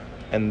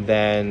 And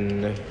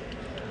then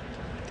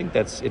I think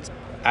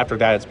after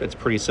that it's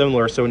pretty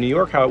similar. So in New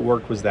York, how it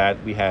worked was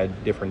that we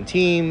had different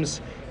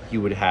teams. You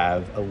would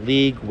have a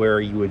league where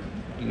you would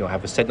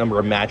have a set number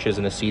of matches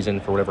in a season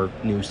for whatever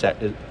new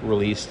set is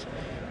released.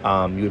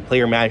 You would play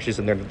your matches,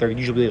 and they're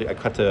usually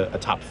cut to a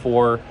top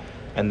 4.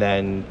 And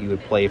then you would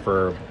play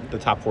for the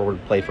top 4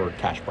 would play for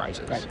cash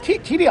prizes. Right.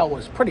 TDL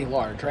was pretty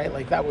large, right?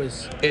 Like that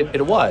was.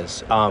 It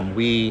was.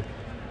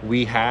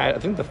 We had, I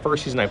think the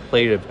first season I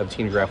played of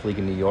Team Draft League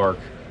in New York,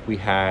 we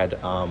had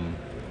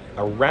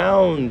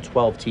around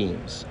 12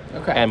 teams.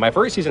 Okay. And my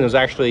first season was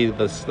actually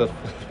the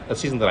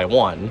season that I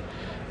won.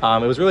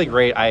 It was really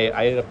great. I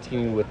ended up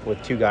teaming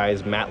with 2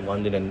 guys, Matt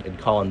London and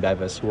Colin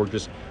Bevis, who were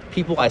just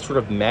people I sort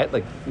of met.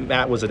 Like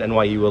Matt was an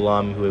NYU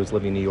alum who was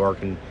living in New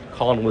York, and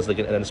Colin was like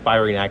an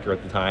aspiring actor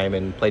at the time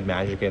and played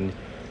Magic, and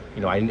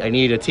I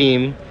needed a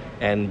team,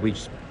 and we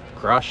just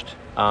crushed.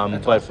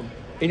 That's but awesome.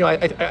 I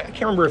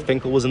can't remember if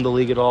Finkel was in the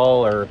league at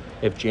all, or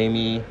if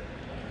Jamie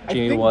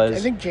was. I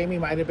think Jamie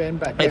might have been,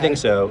 but yeah. I think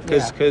so,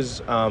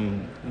 because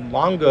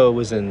Longo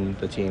was in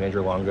the team,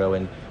 Andrew Longo,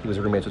 and he was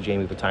roommates with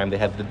Jamie at the time. They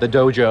had the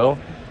dojo,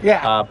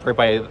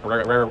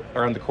 right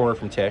around the corner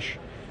from Tish.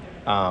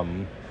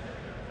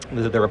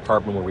 This is their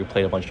apartment where we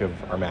played a bunch of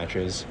our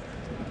matches.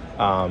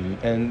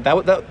 And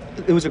that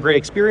it was a great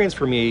experience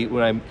for me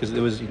because it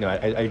was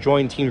I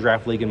joined Team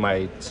Draft League in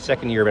my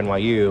second year of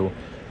NYU,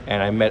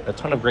 and I met a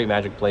ton of great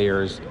Magic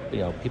players,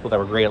 people that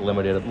were great at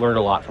Limited, learned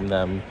a lot from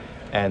them.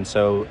 And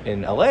so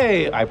in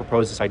LA, I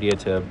proposed this idea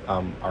to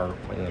our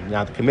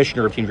now the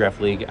commissioner of Team Draft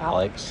League,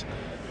 Alex,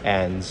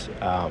 and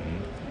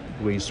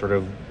we sort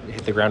of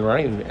hit the ground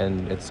running,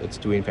 and it's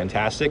doing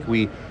fantastic.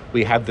 We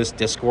have this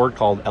Discord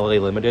called LA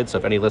Limited, so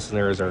if any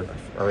listeners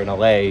are in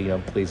LA,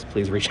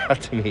 please reach out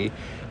to me.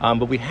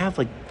 But we have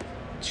like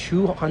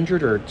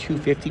 200 or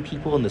 250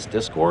 people in this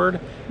Discord.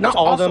 Not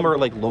all of them are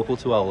like local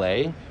to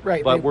LA,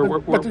 right? But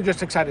but they're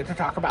just excited to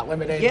talk about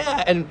Limited.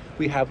 Yeah, and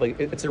we have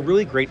it's a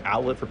really great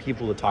outlet for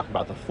people to talk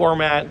about the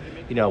format.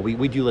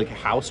 We do like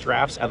house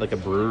drafts at like a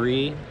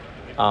brewery,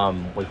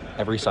 like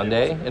every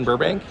Sunday in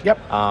Burbank. Yep.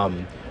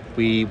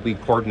 We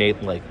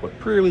coordinate like what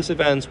pre-release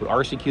events, what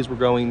RCQs we're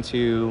going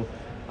to,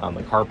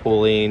 like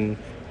carpooling.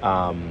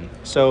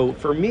 So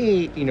for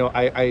me,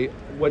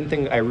 one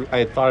thing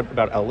I thought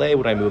about LA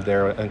when I moved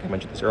there, I think I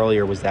mentioned this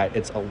earlier, was that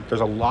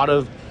there's a lot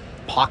of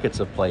pockets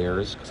of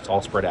players, 'cause it's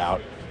all spread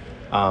out,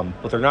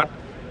 but they're not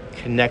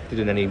connected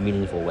in any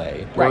meaningful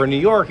way. Right. Where in New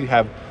York, you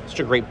have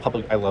such a great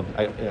public.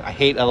 I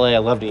hate LA. I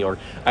love New York.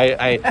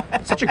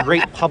 Such a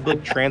great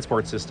public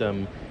transport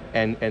system,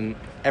 and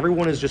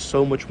everyone is just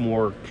so much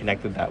more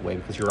connected that way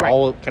because you're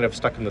all kind of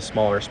stuck in the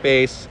smaller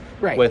space.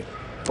 Right.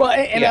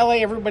 In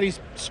LA, everybody's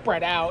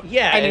spread out.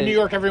 Yeah. And in New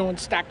York,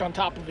 everyone's stacked on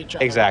top of each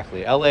other.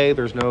 Exactly. LA,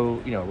 there's no,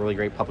 really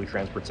great public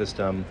transport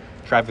system.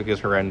 Traffic is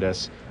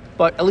horrendous.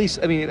 But at least,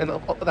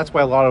 and that's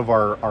why a lot of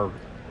our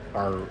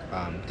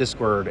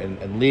Discord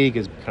and League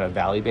is kind of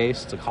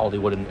Valley-based. It's like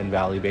Hollywood and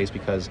Valley-based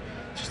because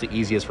it's just the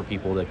easiest for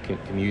people to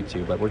commute to.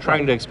 But we're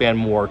trying to expand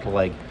more to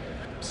like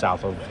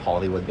south of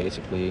Hollywood,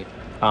 basically.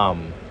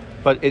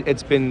 But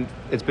it's been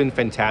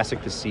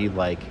fantastic to see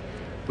like.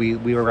 We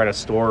were at a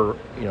store,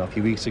 a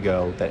few weeks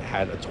ago that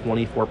had a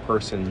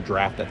 24-person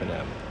draft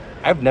FNM.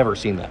 I've never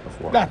seen that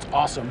before. That's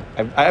awesome.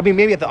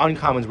 Maybe at the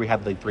Uncommons we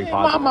had like 3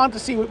 pods.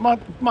 Montesee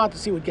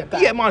would get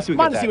that. Yeah,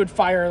 Montesee would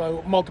fire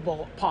like,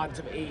 multiple pods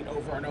of 8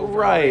 over and over.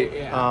 Right.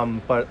 Yeah.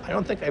 But I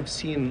don't think I've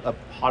seen a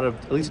pod of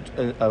at least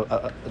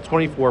a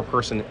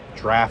 24-person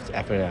draft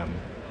FNM,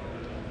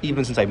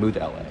 even since I moved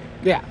to LA.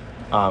 Yeah.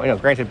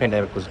 Granted,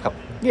 pandemic was a couple.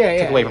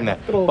 Took away from that.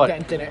 Little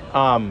dent in it.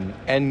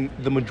 And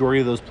the majority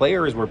of those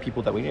players were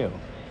people that we knew.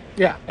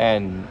 Yeah.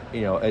 And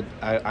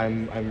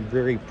I'm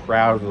very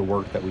proud of the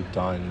work that we've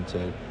done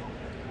to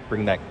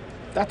bring that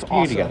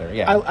community together.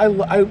 Yeah.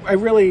 I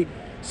really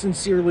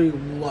sincerely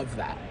love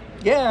that.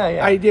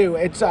 Yeah. I do.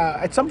 It's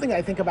something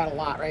I think about a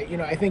lot, right?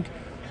 I think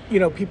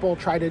people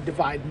try to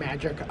divide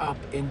Magic up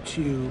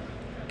into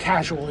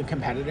casual and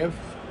competitive,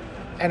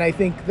 and I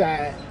think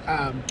that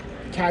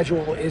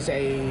casual is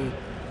a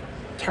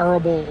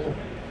terrible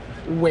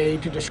way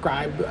to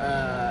describe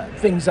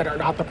things that are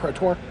not the Pro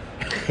Tour.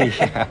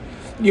 Yeah.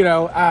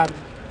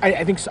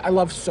 I think I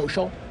love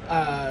social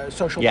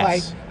yes.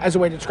 play as a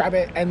way to describe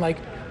it, and like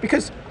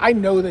because I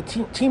know the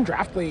team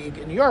draft league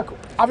in New York,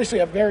 obviously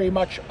a very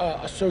much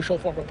a social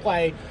form of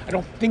play. I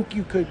don't think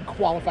you could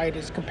qualify it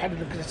as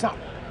competitive because it's not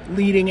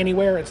leading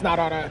anywhere. It's not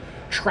on a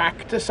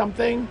track to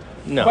something.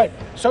 No. But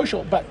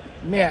social. But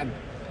man,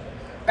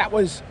 that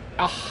was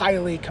a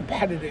highly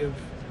competitive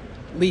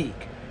league,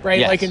 right?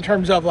 Yes. Like in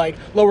terms of like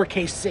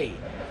lowercase c,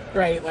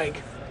 right?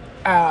 Like,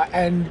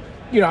 and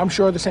I'm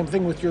sure the same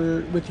thing with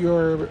your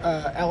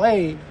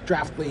LA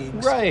draft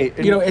leagues, right?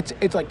 And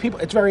it's like people.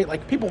 It's very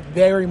like people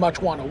very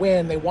much want to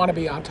win. They want to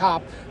be on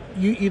top.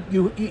 You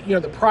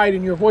the pride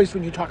in your voice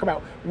when you talk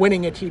about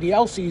winning a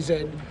TDL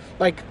season,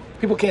 like.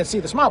 People can't see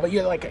the smile, but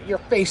your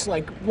face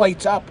like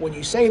lights up when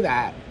you say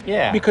that.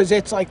 Yeah. Because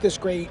it's like this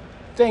great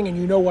thing, and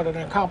you know what an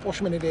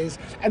accomplishment it is,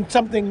 and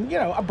something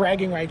a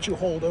bragging right you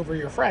hold over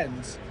your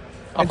friends.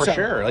 Oh, for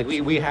sure. Like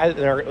we had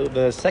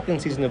the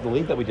second season of the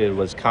league that we did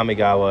was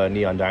Kamigawa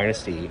Neon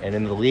Dynasty, and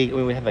in the league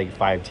we had like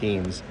 5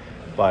 teams,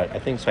 but I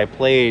think so. I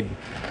played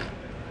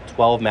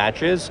 12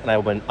 matches and I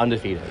went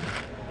undefeated,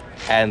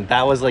 and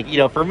that was like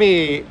for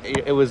me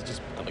it was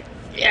just.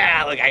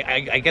 Yeah, like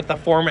I get the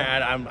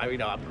format. I'm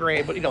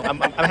great, but I'm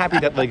happy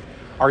that like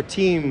our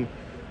team,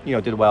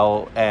 did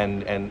well,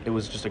 and it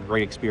was just a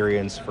great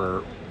experience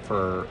for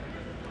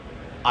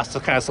us to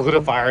kind of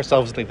solidify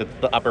ourselves in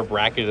the upper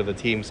bracket of the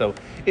team. So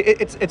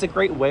it's a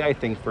great way, I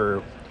think,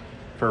 for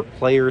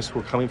players who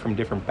are coming from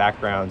different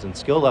backgrounds and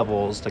skill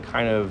levels to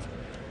kind of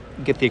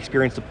get the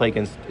experience to play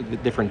against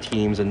different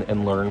teams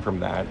and learn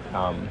from that.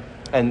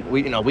 And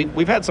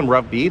we've had some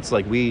rough beats,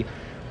 like we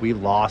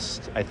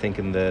lost, I think,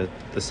 in the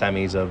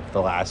semis of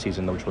the last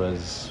season, which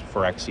was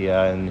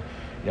Phyrexia, and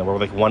we're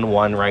like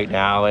 1-1 right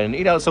now,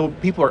 and so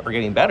people are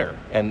getting better,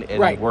 and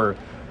right. we're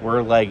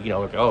like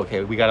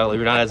okay,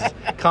 we're not as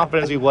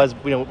confident as we was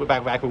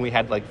back when we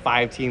had like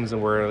 5 teams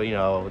and we're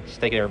just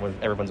taking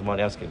everyone's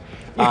money.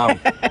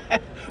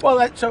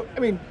 Well,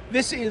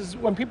 this is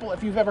when people,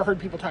 if you've ever heard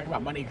people talking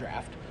about money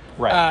draft,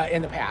 right,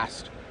 in the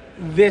past,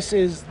 this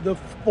is the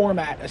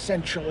format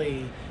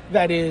essentially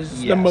that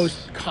is the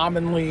most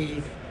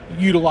commonly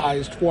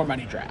utilized for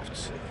money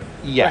drafts.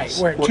 Yes.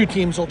 Right, where 2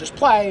 teams will just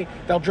play,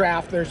 they'll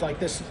draft, there's like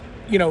this,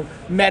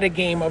 meta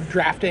game of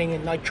drafting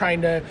and like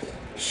trying to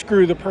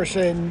screw the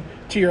person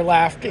to your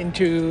left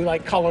into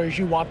like colors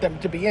you want them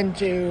to be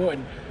into,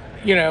 and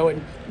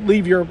and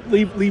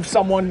leave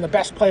someone, the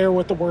best player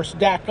with the worst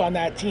deck on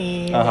that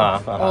team,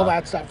 all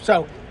that stuff.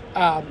 So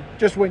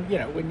just when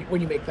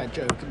you make that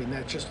joke,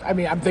 that's just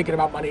I'm thinking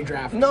about money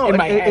draft. No, in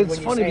my head it's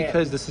when funny you say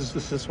because this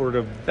is sort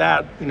of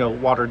that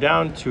watered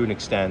down to an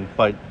extent,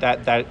 but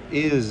that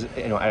is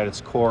at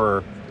its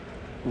core.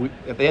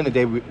 At the end of the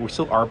day, we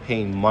still are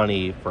paying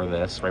money for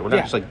this, right? We're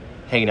not just like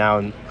hanging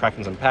out and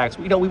cracking some packs.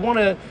 We want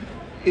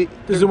to.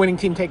 Does the winning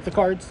team take the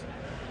cards?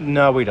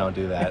 No, we don't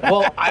do that.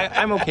 Well,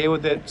 I'm okay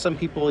with it. Some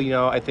people,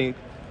 I think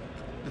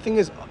the thing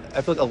is,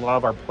 I feel like a lot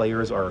of our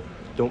players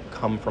don't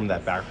come from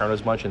that background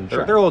as much, and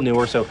they're a little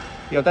newer. So,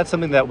 that's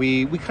something that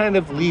we kind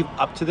of leave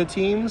up to the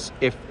teams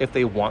if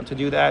they want to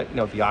do that.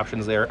 The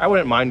options there. I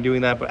wouldn't mind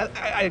doing that, but at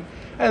the end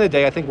of the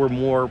day, I think we're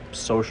more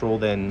social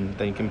than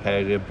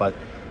competitive. But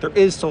there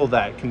is still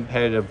that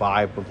competitive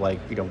vibe of like,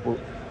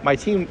 my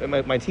team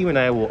and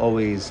I will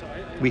always.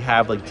 We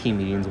have like team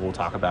meetings we'll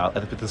talk about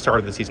at the start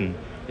of the season.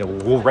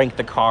 We'll rank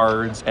the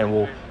cards and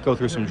we'll go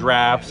through some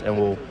drafts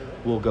and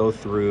we'll go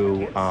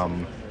through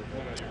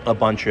a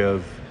bunch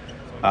of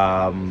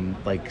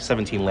like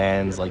 17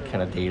 lands, like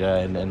kind of data,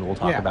 and we'll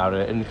talk about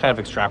it and kind of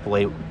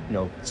extrapolate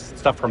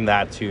stuff from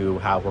that to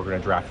how we're going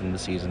to draft in the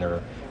season,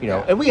 or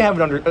and we have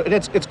it under. And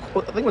it's I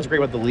think what's great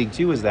about the league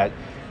too is that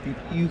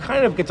you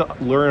kind of get to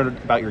learn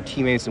about your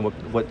teammates and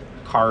what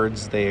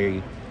cards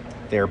they're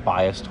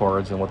biased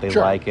towards and what they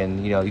like,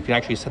 and you can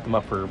actually set them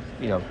up for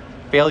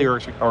failure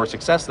or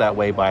success that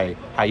way by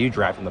how you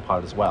draft in the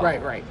pod as well.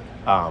 Right.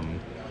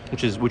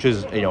 Which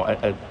is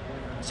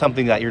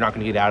something that you're not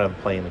going to get out of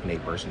playing like an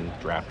 8-person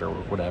draft or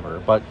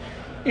whatever. But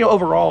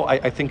overall,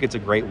 I think it's a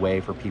great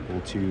way for people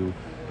to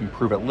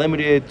improve at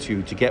limited,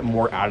 to get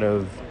more out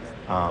of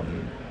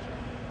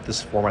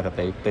this format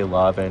that they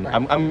love, and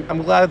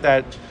I'm glad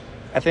that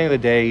at the end of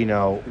the day,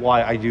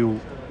 while I do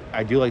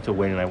like to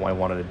win and I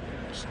want to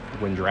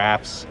win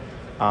drafts,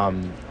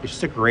 it's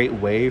just a great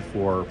way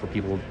for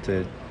people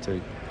to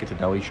get to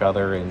know each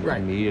other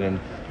and meet. And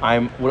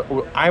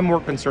what I'm more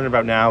concerned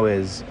about now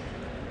is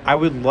I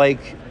would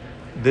like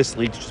this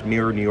league to just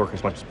mirror New York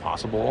as much as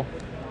possible.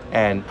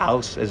 And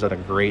Alex has done a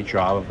great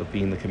job of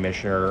being the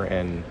commissioner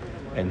and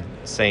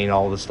setting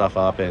all this stuff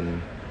up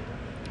and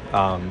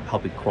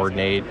helping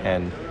coordinate.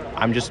 And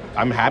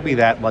I'm happy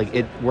that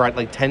we're at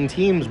like 10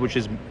 teams, which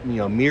is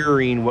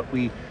mirroring what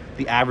the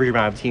average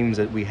amount of teams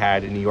that we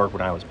had in New York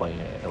when I was playing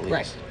it, at least.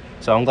 Right.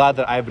 So I'm glad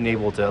that I've been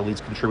able to at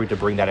least contribute to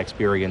bring that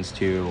experience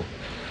to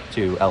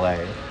LA.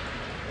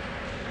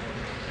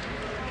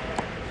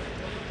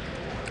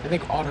 I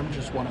think Autumn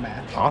just won a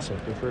match. Awesome.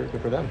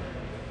 Good for them.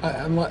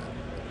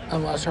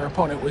 Unless her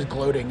opponent was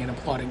gloating and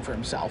applauding for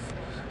himself.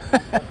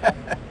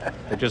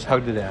 They just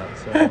hugged it out.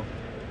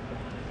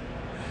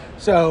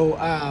 So,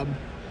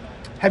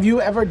 have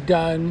you ever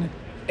done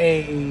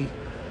a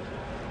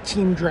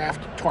team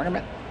draft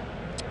tournament?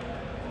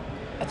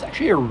 That's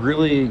actually a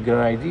really good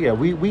idea.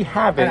 We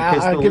haven't.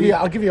 And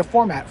I'll give you a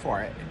format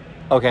for it.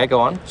 Okay, go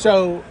on.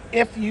 So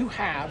if you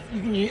have,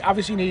 you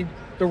obviously need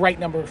the right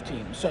number of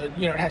teams. So,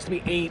 it has to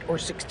be 8 or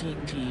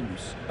 16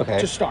 teams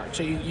to start.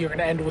 So you're going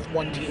to end with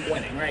one team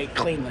winning, right?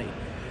 Cleanly.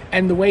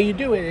 And the way you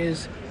do it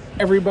is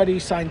everybody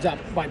signs up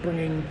by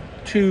bringing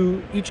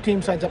each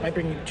team signs up by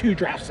bringing 2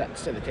 draft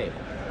sets to the table.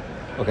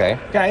 Okay.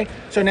 Okay?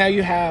 So now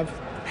you have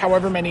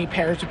however many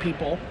pairs of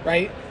people,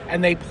 right?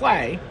 And they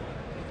play.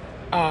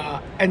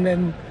 And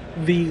then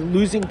the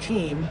losing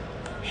team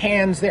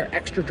hands their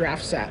extra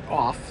draft set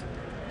off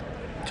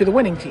to the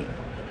winning team.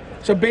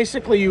 So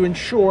basically you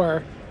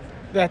ensure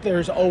that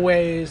there's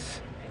always,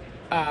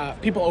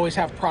 people always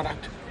have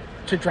product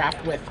to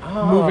draft with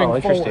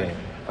moving forward.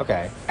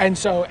 Okay.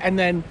 And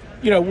then,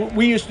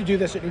 we used to do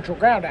this at Neutral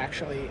Ground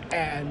actually,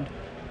 and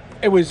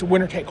it was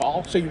winner take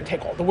all. So you would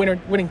take the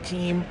winning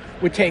team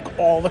would take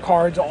all the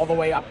cards all the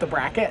way up the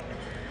bracket.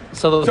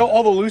 So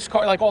all the loose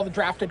cards, like all the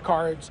drafted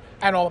cards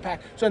and all the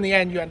packs. So in the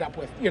end, you end up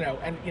with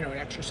an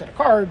extra set of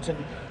cards,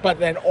 but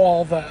then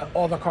all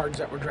the cards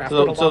that were drafted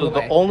along the way. So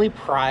the only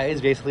prize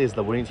basically is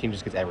the winning team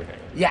just gets everything.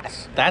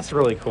 Yes, that's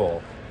really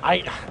cool.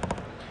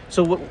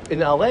 So in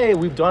LA,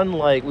 we've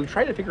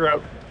tried to figure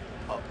out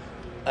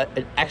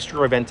an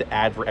extra event to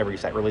add for every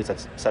set release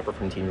that's separate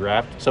from team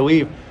draft. So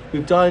we've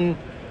done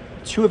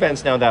 2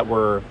 events now that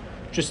were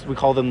we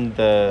call them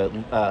the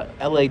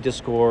LA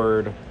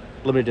Discord.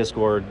 Limited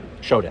Discord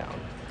Showdown.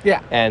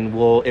 Yeah. And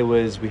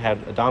we had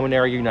a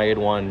Dominaria United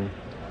one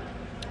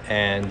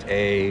and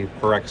a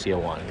Phyrexia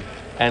one.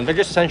 And they're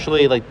just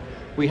essentially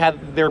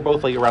they're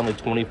both around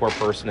 24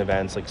 person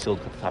events, sealed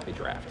at the top of the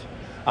draft.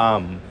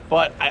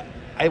 But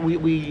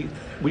we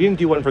didn't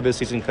do one for this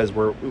season because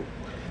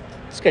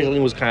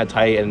scheduling was kind of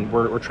tight, and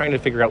we're trying to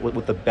figure out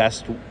what the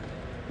best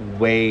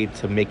way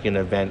to make an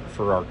event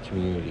for our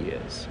community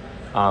is.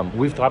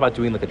 We've thought about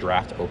doing a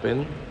draft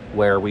open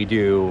where we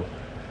do.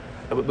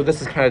 But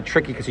this is kind of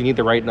tricky because you need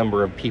the right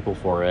number of people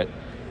for it.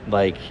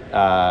 3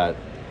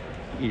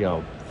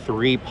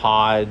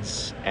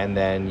 pods, and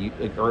then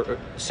or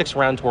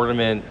 6-round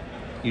tournament,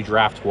 you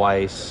draft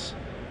twice,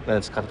 then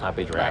it's cut the top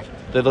 8 draft.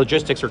 Right. The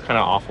logistics are kind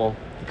of awful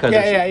because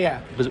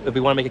if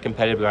we want to make it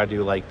competitive, we got to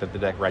do the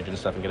deck reg and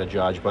stuff and get a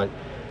judge. But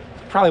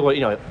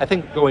probably I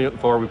think going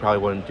forward, we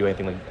probably wouldn't do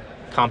anything like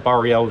Comp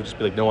Ariel. Would just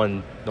be no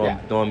one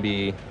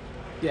be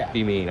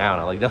mean. I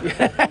don't know,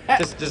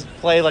 just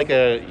play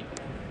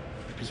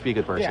just be a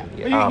good person.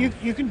 Yeah.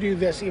 You can do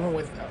this even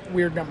with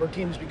weird number of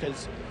teams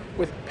because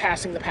with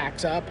passing the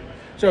packs up.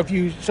 So if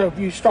you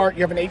start,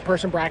 you have an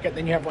 8-person bracket,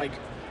 then you have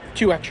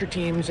 2 extra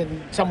teams,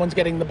 and someone's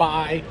getting the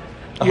bye.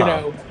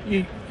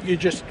 You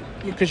just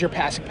because you're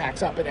passing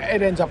packs up,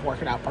 it ends up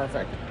working out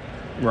perfect.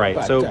 Right.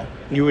 But, so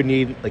you would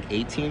need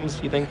 8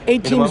 teams, you think?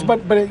 8 teams,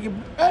 but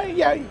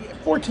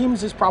 4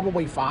 teams is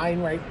probably fine,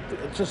 right?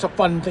 It's just a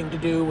fun thing to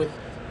do with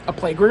a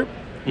play group.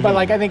 Mm-hmm. But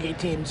I think 8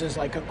 teams is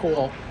a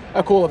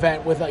cool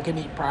event with a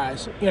neat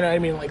prize. You know what I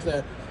mean?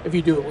 If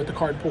you do it with the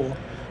card pool.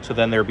 So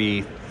then there'd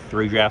be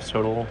 3 drafts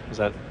total. Is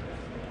that?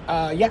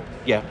 Yeah.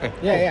 Yeah. Okay,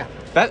 cool. Yeah.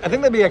 I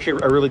think that'd be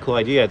actually a really cool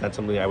idea. That's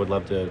something I would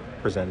love to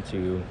present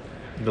to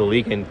the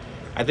league. And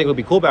I think what would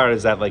be cool about it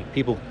is that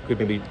people could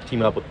maybe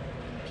team up with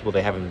people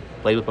they haven't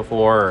played with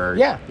before, or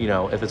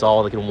if it's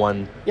all in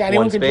one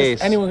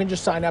space. Anyone can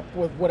just sign up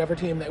with whatever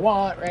team they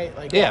want, right?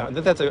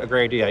 That's a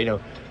great idea. I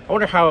don't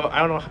know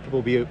how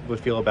people would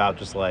feel about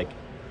just I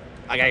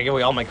gotta give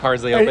away all my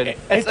cards they open.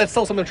 It's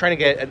still something I'm trying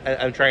to get.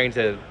 I'm trying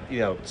to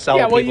sell.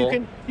 Yeah, well, people,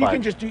 you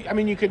can just do. I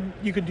mean, you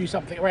could do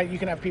something, right? You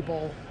can have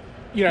people.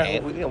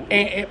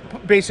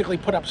 Basically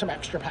put up some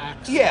extra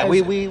packs. Yeah,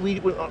 we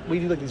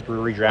do these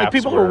brewery drafts.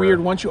 People are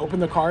weird once you open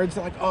the cards.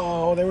 They're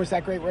oh, there was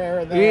that great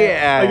rare there.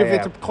 Yeah, if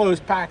it's a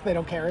closed pack, they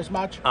don't care as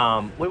much.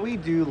 When we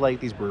do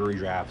these brewery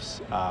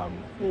drafts,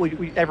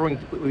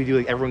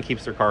 everyone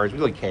keeps their cards. We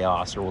do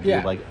chaos, or we'll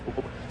do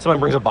someone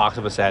brings a box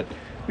of a set.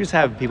 We just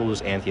have people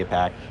just ante a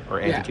pack or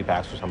ante 2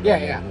 packs or something,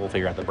 and we'll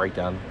figure out the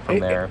breakdown from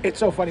there. It's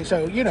so funny.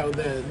 So,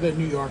 the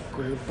New York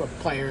group of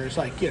players,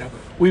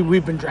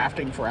 we've been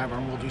drafting forever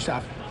and we'll do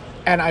stuff.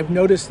 And I've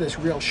noticed this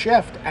real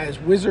shift as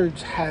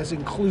Wizards has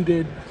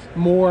included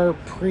more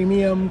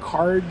premium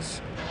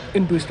cards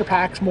in booster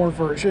packs, more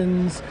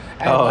versions.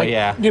 And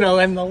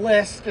and the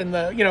list and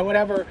the,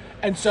 whatever.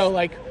 And so,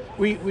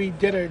 we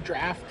did a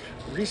draft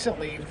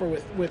recently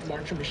with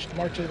March of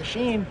the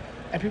Machine,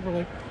 and people were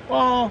like,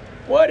 well,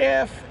 what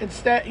if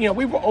instead,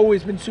 we've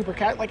always been super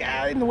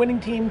and the winning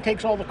team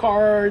takes all the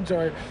cards,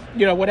 or,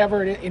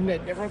 whatever it is, and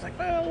everyone's like,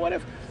 well, what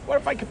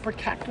if I could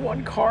protect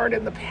one card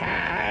in the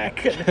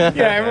pack? And,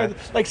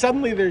 everyone's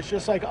suddenly there's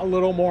just a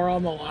little more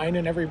on the line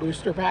in every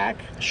booster pack.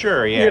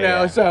 Sure,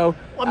 yeah. So.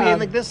 Well, I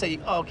mean, this,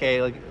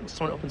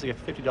 someone opens a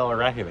 $50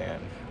 racket van.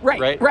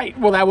 Right.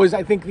 Well, that was,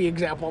 I think, the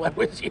example that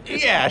was used.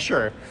 Yeah,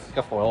 sure.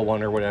 A foil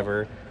one or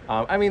whatever.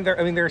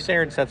 Their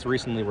standard sets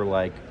recently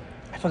were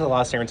I feel a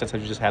lot of standard sets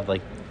have just had the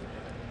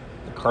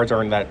cards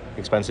aren't that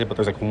expensive, but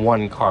there's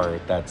one card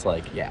that's the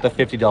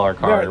 $50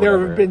 card.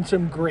 There have been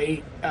some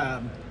great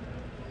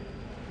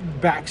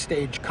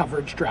backstage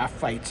coverage draft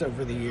fights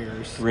over the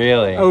years.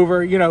 Really?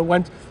 Over,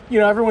 when,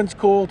 everyone's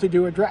cool to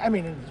do a draft. I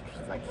mean,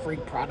 it's like free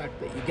product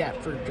that you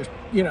get for just,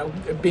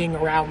 being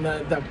around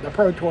the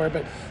Pro Tour.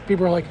 But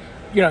people are like,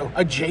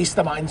 a Jace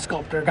the Mind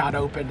Sculptor got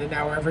opened, and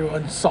now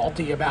everyone's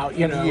salty about,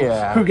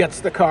 who gets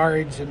the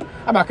cards. And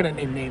I'm not going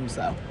to name names,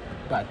 though.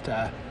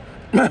 But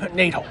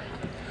Nate Hole.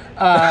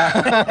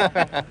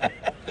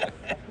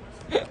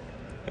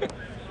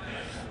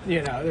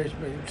 There's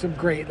been some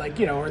great,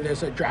 or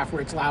there's a draft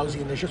where it's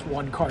lousy and there's just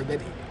one card that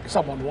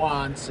someone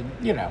wants, and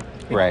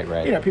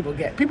right.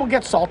 People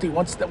get salty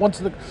once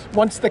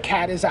the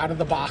cat is out of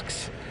the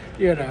box.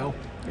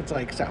 It's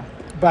like so.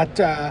 But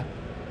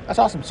that's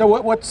awesome. So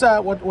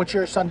what's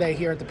your Sunday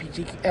here at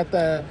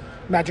the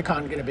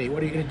MagicCon going to be?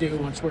 What are you going to do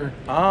once you're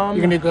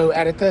going to go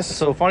edit this?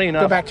 So funny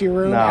enough, go back to your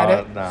room,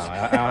 edit. No,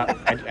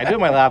 I do have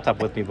my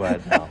laptop with me,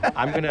 but no,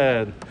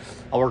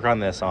 I'll work on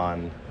this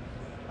on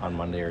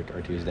Monday or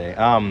Tuesday.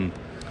 I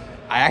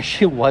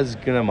actually was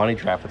gonna money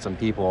trap with some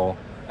people.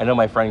 I know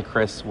my friend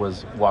Chris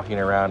was walking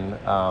around.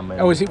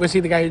 Was he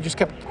the guy who just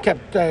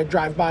kept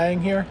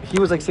drive-bying here? He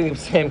was like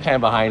sitting kind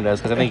of behind us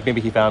because I think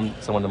maybe he found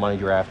someone to money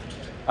draft.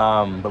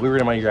 But we were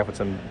gonna money draft with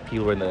some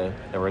people that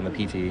were in the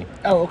PT.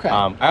 Oh, okay.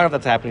 I don't know if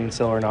that's happening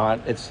still or not.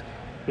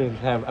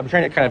 I'm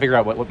trying to kind of figure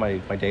out what my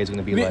day is going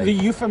to be like. The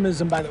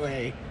euphemism, by the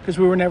way, because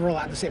we were never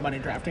allowed to say money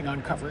drafting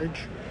on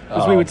coverage,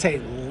 because we would say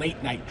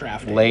late night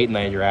drafting. Late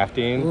night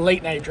drafting.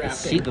 Late night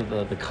drafting. See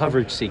the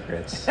coverage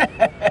secrets. You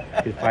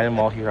can find them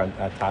all here on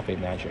Top 8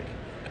 Magic.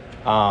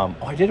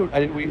 I did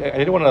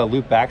want to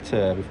loop back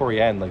to before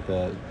we end, like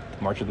the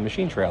March of the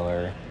Machine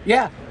trailer.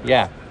 Yeah.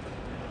 Yeah.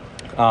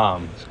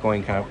 It's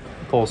going kind of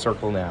full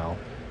circle now,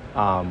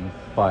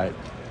 but.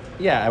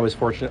 Yeah, I was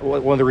fortunate.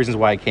 One of the reasons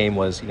why I came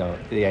was,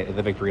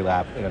 the victory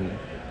lap, and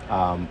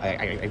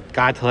I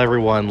gotta tell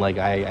everyone, like,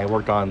 I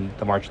worked on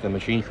the March of the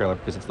Machine trailer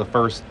because it's the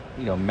first,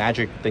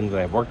 Magic thing that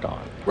I've worked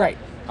on. Right.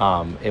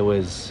 It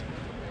was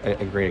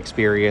a great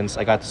experience.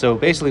 So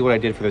basically what I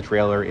did for the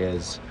trailer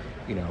is,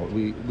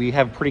 we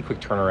have pretty quick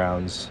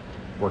turnarounds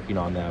working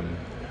on them,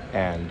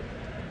 and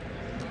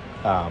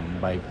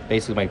my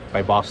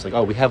boss was like,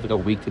 oh, we have like a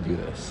week to do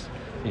this.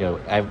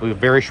 I have a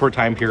very short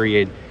time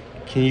period.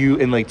 Can you,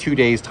 in like 2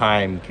 days'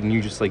 time, can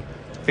you just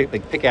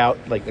pick out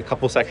like a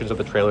couple sections of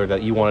the trailer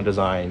that you want to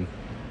design,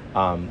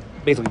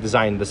 basically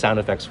design the sound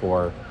effects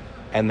for,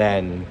 and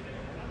then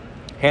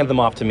hand them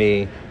off to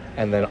me,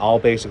 and then I'll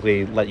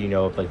basically let you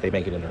know if like they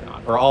make it in or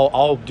not, or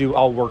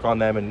I'll work on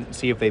them and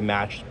see if they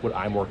match what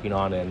I'm working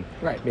on, and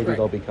maybe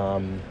they'll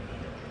become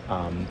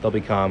part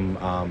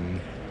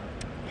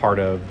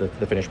of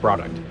the finished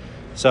product.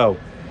 So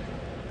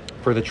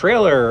for the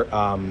trailer,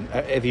 I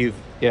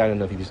don't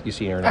know if you've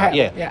seen it or not.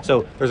 Yeah.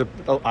 So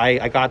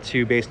I got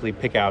to basically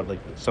pick out like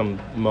some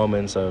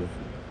moments of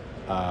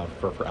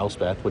for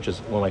Elspeth, which is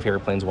one of my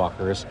favorite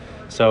planeswalkers.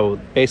 So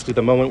basically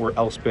the moment where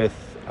Elspeth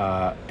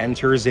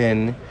enters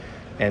in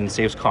and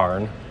saves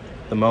Karn,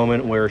 the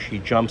moment where she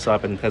jumps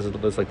up and has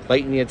this like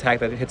lightning attack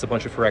that hits a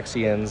bunch of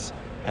Phyrexians,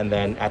 and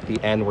then at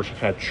the end where she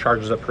kind of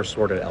charges up her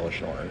sword at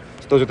Elishnorn.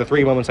 So those are the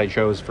three moments I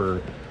chose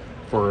for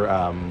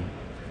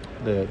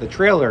the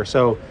trailer.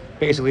 So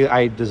basically,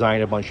 I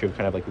designed a bunch of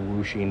kind of like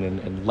whooshing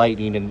and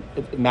lightning and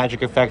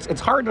magic effects. It's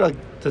hard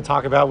to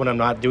talk about when I'm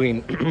not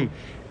doing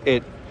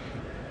it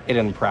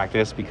in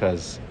practice,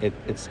 because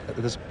it's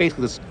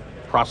basically this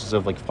process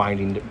of like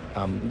finding,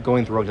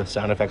 going through the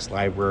sound effects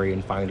library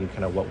and finding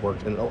kind of what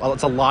works. And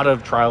it's a lot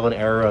of trial and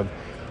error of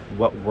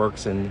what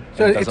works and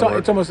doesn't work.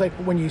 It's almost like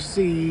when you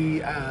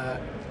see,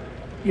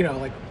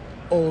 like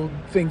old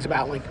things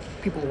about like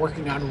people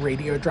working on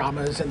radio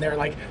dramas, and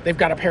they've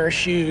got a pair of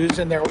shoes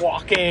and they're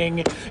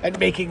walking and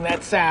making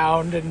that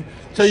sound, and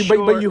so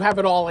sure. but you have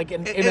it all like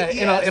in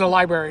a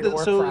library to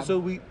work from. So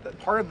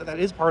that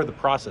is part of the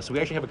process. So we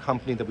actually have a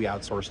company that we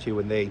outsource to,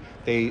 and they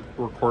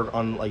record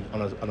on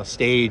a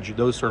stage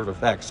those sort of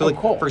effects. So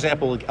cool. For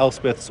example, like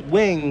Elspeth's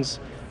wings,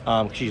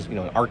 she's an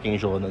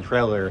archangel in the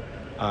trailer.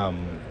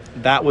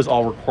 That was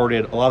all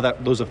recorded. A lot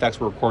of those effects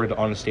were recorded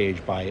on a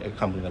stage by a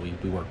company that we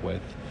work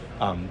with.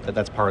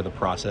 That's part of the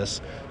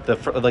process. The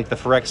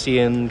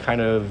Phyrexian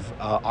kind of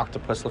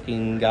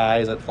octopus-looking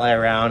guys that fly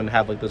around and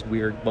have like those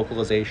weird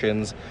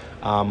vocalizations.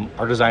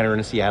 Our designer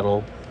in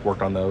Seattle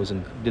worked on those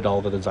and did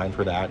all the design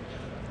for that.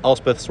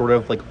 Elspeth's sort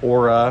of like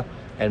aura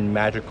and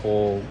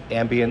magical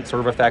ambient sort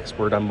of effects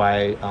were done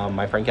by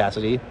my friend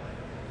Cassidy.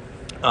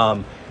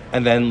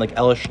 And then like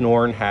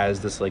Elishnorn has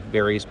this like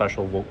very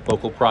special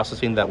vocal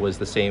processing that was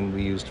the same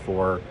we used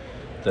for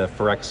the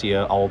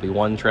Phyrexia All Will Be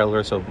One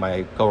trailer. So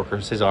my coworker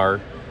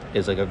Cesar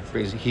is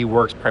he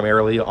works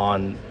primarily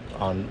on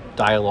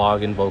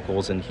dialogue and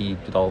vocals, and he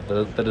did all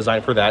the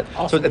design for that.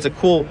 Awesome. So it's a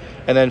cool.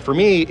 And then for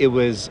me, it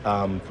was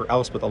for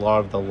Elspeth a lot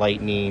of the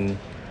lightning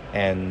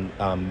and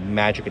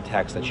magic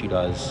attacks that she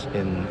does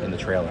in the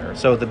trailer.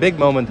 So the big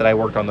moment that I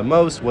worked on the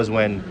most was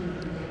when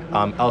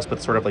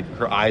Elspeth sort of like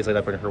her eyes light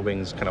up and her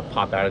wings kind of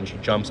pop out, and she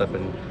jumps up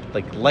and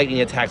like lightning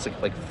attacks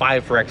like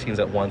 5 Phyrexians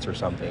at once or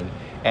something.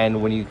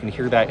 And when you can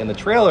hear that in the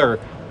trailer,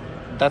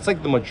 that's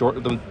like the majority.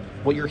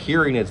 What you're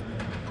hearing is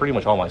pretty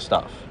much all my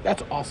stuff.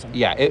 That's awesome.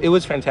 Yeah, it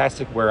was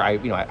fantastic. Where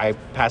I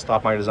passed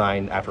off my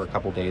design after a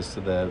couple days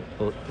to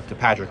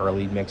Patrick, our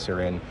lead mixer,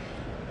 and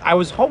I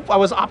was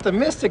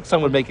optimistic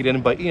someone would make it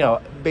in, but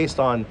based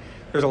on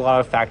there's a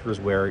lot of factors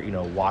where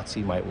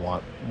WotC might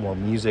want more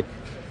music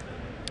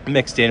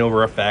mixed in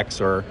over effects,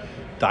 or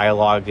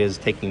dialogue is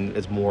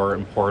more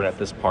important at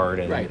this part,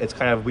 and it's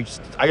kind of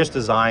I just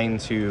designed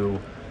to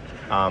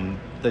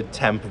the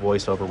temp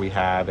voiceover we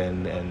have,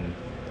 and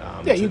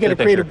you get a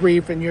creative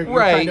brief and you're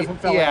trying to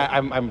fulfill it.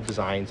 I'm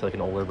designed to like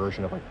an older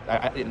version of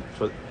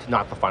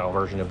not the final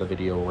version of the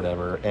video or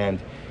whatever, and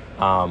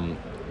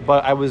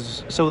but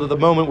the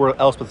moment where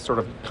Elspeth sort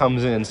of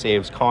comes in and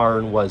saves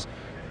Karn was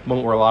the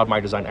moment where a lot of my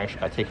design actually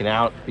got taken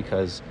out,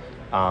 because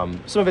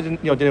some of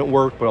it didn't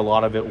work, but a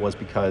lot of it was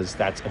because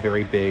that's a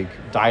very big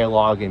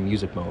dialogue and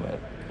music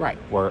moment, right?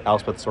 Where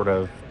Elspeth sort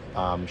of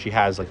she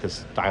has like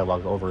this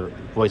dialogue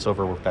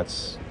voiceover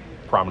that's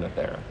prominent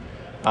there.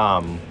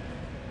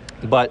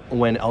 But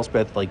when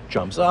Elspeth like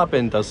jumps up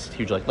and does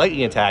huge like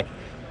lightning attack,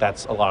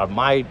 that's a lot of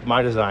my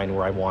design,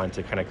 where I wanted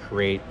to kind of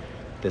create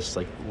this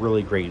like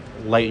really great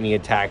lightning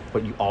attack,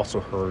 but you also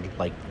heard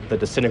like the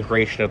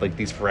disintegration of like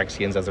these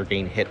Phyrexians as they're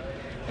getting hit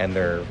and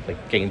they're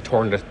like getting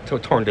torn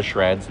to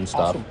shreds and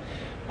stuff.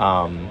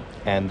 Awesome.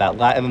 And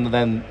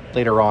then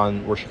later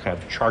on, where she kind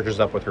of charges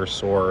up with her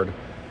sword,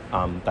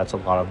 that's a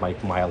lot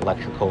of my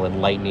electrical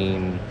and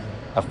lightning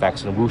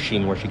effects and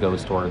whooshing, where she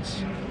goes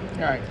towards.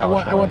 All right, I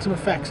want some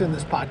effects in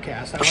this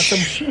podcast.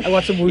 I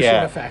want some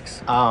whooshing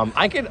effects.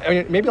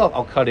 Maybe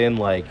I'll cut in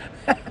like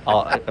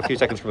a few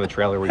seconds from the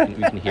trailer where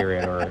we can hear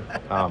it, or.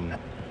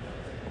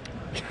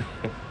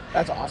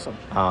 That's awesome.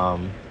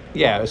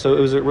 So it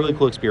was a really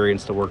cool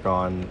experience to work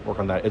on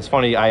that. It's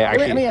funny.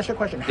 Let me ask you a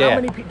question. How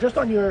many people, just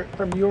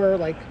from your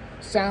like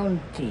sound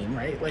team,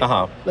 right?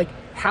 Like, like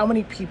how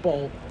many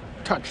people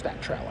touched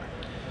that trailer?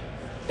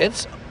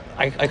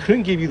 I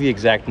couldn't give you the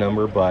exact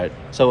number, but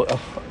so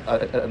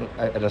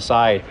an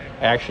aside,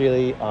 I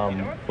actually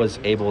was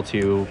able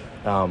to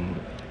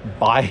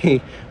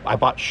I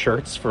bought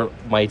shirts for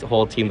my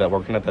whole team that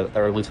worked at that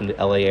are at least in the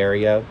LA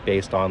area,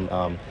 based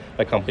on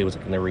my company was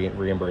going to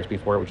reimburse me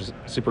for it, which is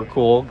super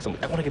cool, because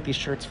I want to get these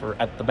shirts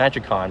at the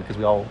MagicCon, because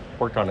we all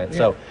worked on it. Yeah.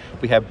 So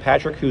we have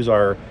Patrick, who's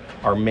our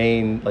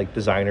main like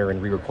designer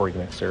and re-recording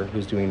mixer,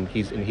 who's doing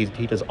he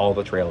does all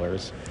the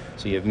trailers.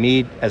 So you have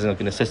me as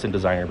an assistant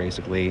designer,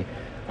 basically.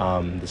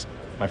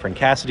 My friend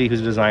Cassidy, who's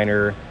a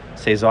designer,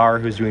 Cesar,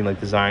 who's doing like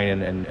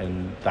design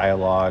and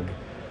dialogue,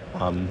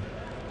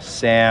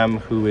 Sam,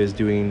 who is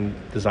doing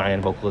design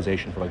and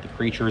vocalization for like the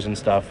creatures and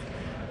stuff.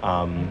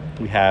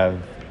 We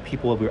have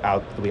people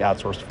that we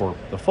outsourced for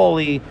the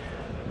Foley.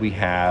 We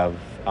have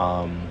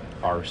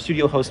our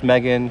studio host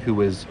Megan,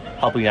 who is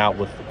helping out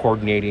with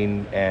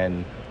coordinating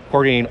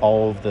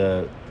all of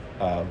the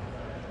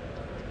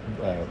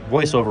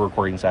voiceover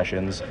recording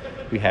sessions.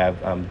 We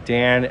have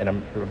Dan, and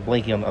I'm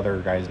blanking on the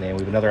other guy's name. We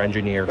have another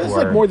engineer. It's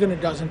like more than a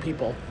dozen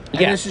people.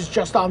 And this is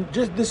just on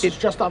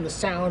the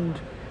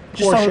sound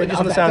portion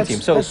on the sound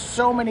team. So there's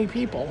so many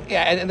people.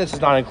 Yeah, and this is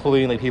not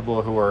including like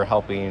people who are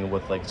helping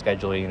with like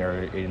scheduling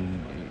or in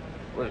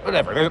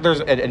whatever.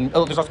 There's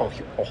also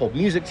a whole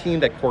music team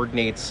that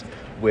coordinates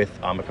with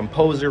a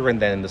composer,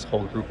 and then this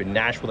whole group in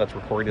Nashville that's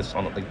recording this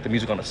on like the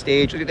music on the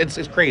stage.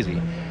 It's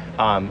crazy.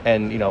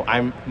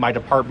 And my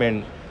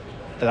department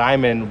that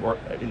I'm in,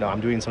 I'm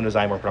doing some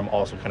design work, but I'm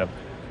also kind of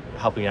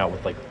helping out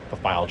with like the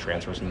file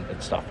transfers and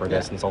stuff for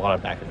this, and it's a lot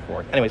of back and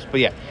forth. Anyways, but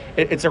yeah,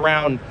 it's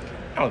around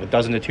a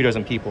dozen to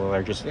 24 people that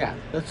are just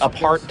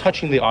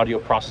touching the audio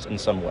process in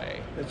some way.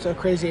 It's so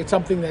crazy. It's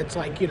something that's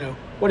like,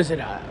 what is it?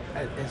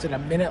 Is it a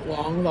minute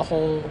long? The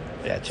whole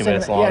 2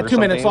 minutes long. Yeah, 2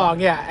 minutes long.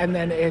 Yeah, and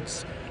then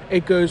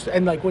it goes,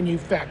 and like when you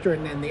factor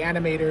in the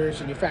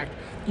animators and you factor,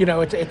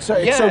 it's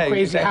so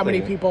crazy how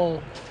many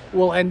people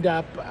will end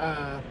up.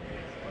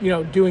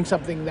 Doing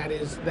something that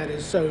is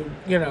so,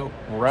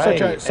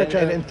 right.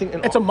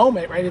 It's a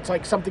moment, right? It's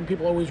like something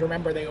people always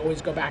remember. They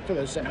always go back to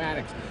those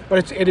cinematics.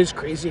 But it is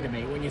crazy to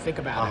me when you think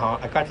about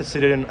it. I got to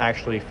sit in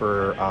actually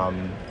for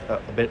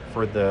a bit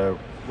for the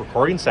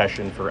recording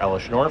session for Ella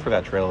Schnorr for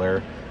that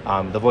trailer.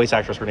 The voice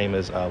actress, her name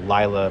is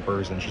Lila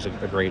Burzen. She's a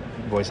great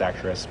voice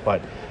actress.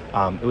 But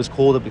it was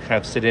cool to kind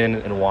of sit in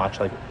and watch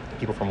like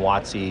people from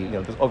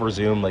WotC, over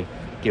Zoom, like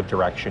give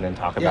direction and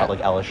talk about like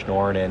Ella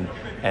Schnorr and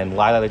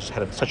Lila. They just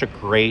had such a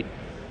great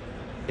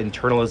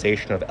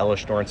internalization of Ella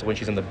Schnorr. So when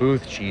she's in the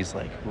booth, she's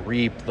like,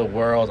 reap the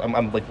world.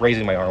 I'm like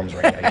raising my arms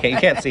right now. You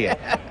can't see it,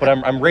 but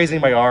I'm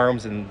raising my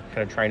arms and kind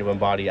of trying to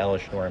embody Ella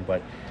Schnorr.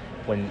 But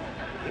when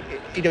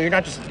you're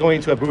not just going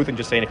into a booth and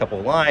just saying a couple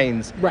of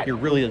lines, right. You're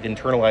really like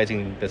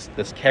internalizing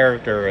this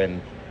character and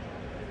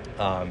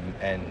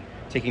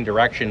taking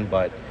direction,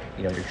 but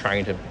you're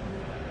trying to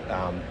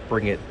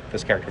bring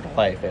this character to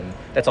life, and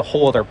that's a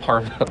whole other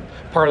part of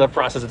the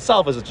process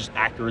itself. Is it's just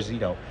actors,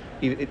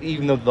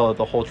 even though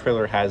the whole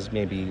trailer has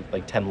maybe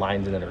like 10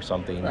 lines in it or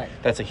something. Right.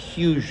 That's a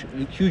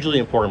hugely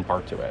important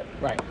part to it.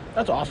 Right.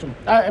 That's awesome.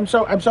 I'm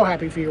so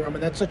happy for you,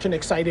 Roman. That's such an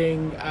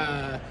exciting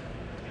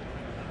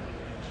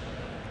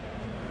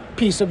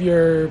piece of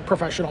your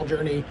professional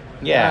journey.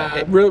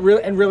 Yeah,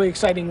 really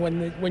exciting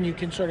when you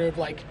can sort of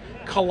like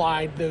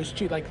collide those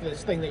two, like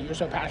this thing that you're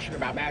so passionate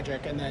about,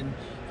 Magic, and then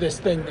this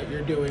thing that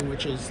you're doing,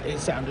 which is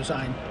sound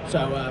design.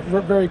 So we're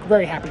very,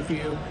 very happy for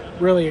you.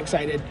 Really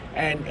excited,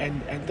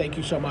 and thank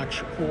you so much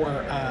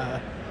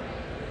for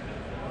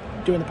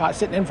doing the pod,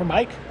 sitting in for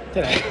Mike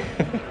today.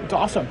 It's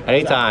awesome.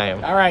 Anytime.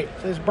 So, all right.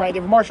 So this is Brian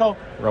David Marshall,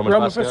 Roman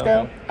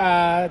Fusco.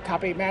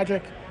 Top 8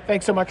 Magic.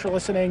 Thanks so much for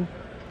listening,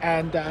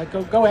 and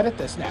go edit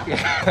this now.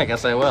 I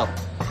guess I will.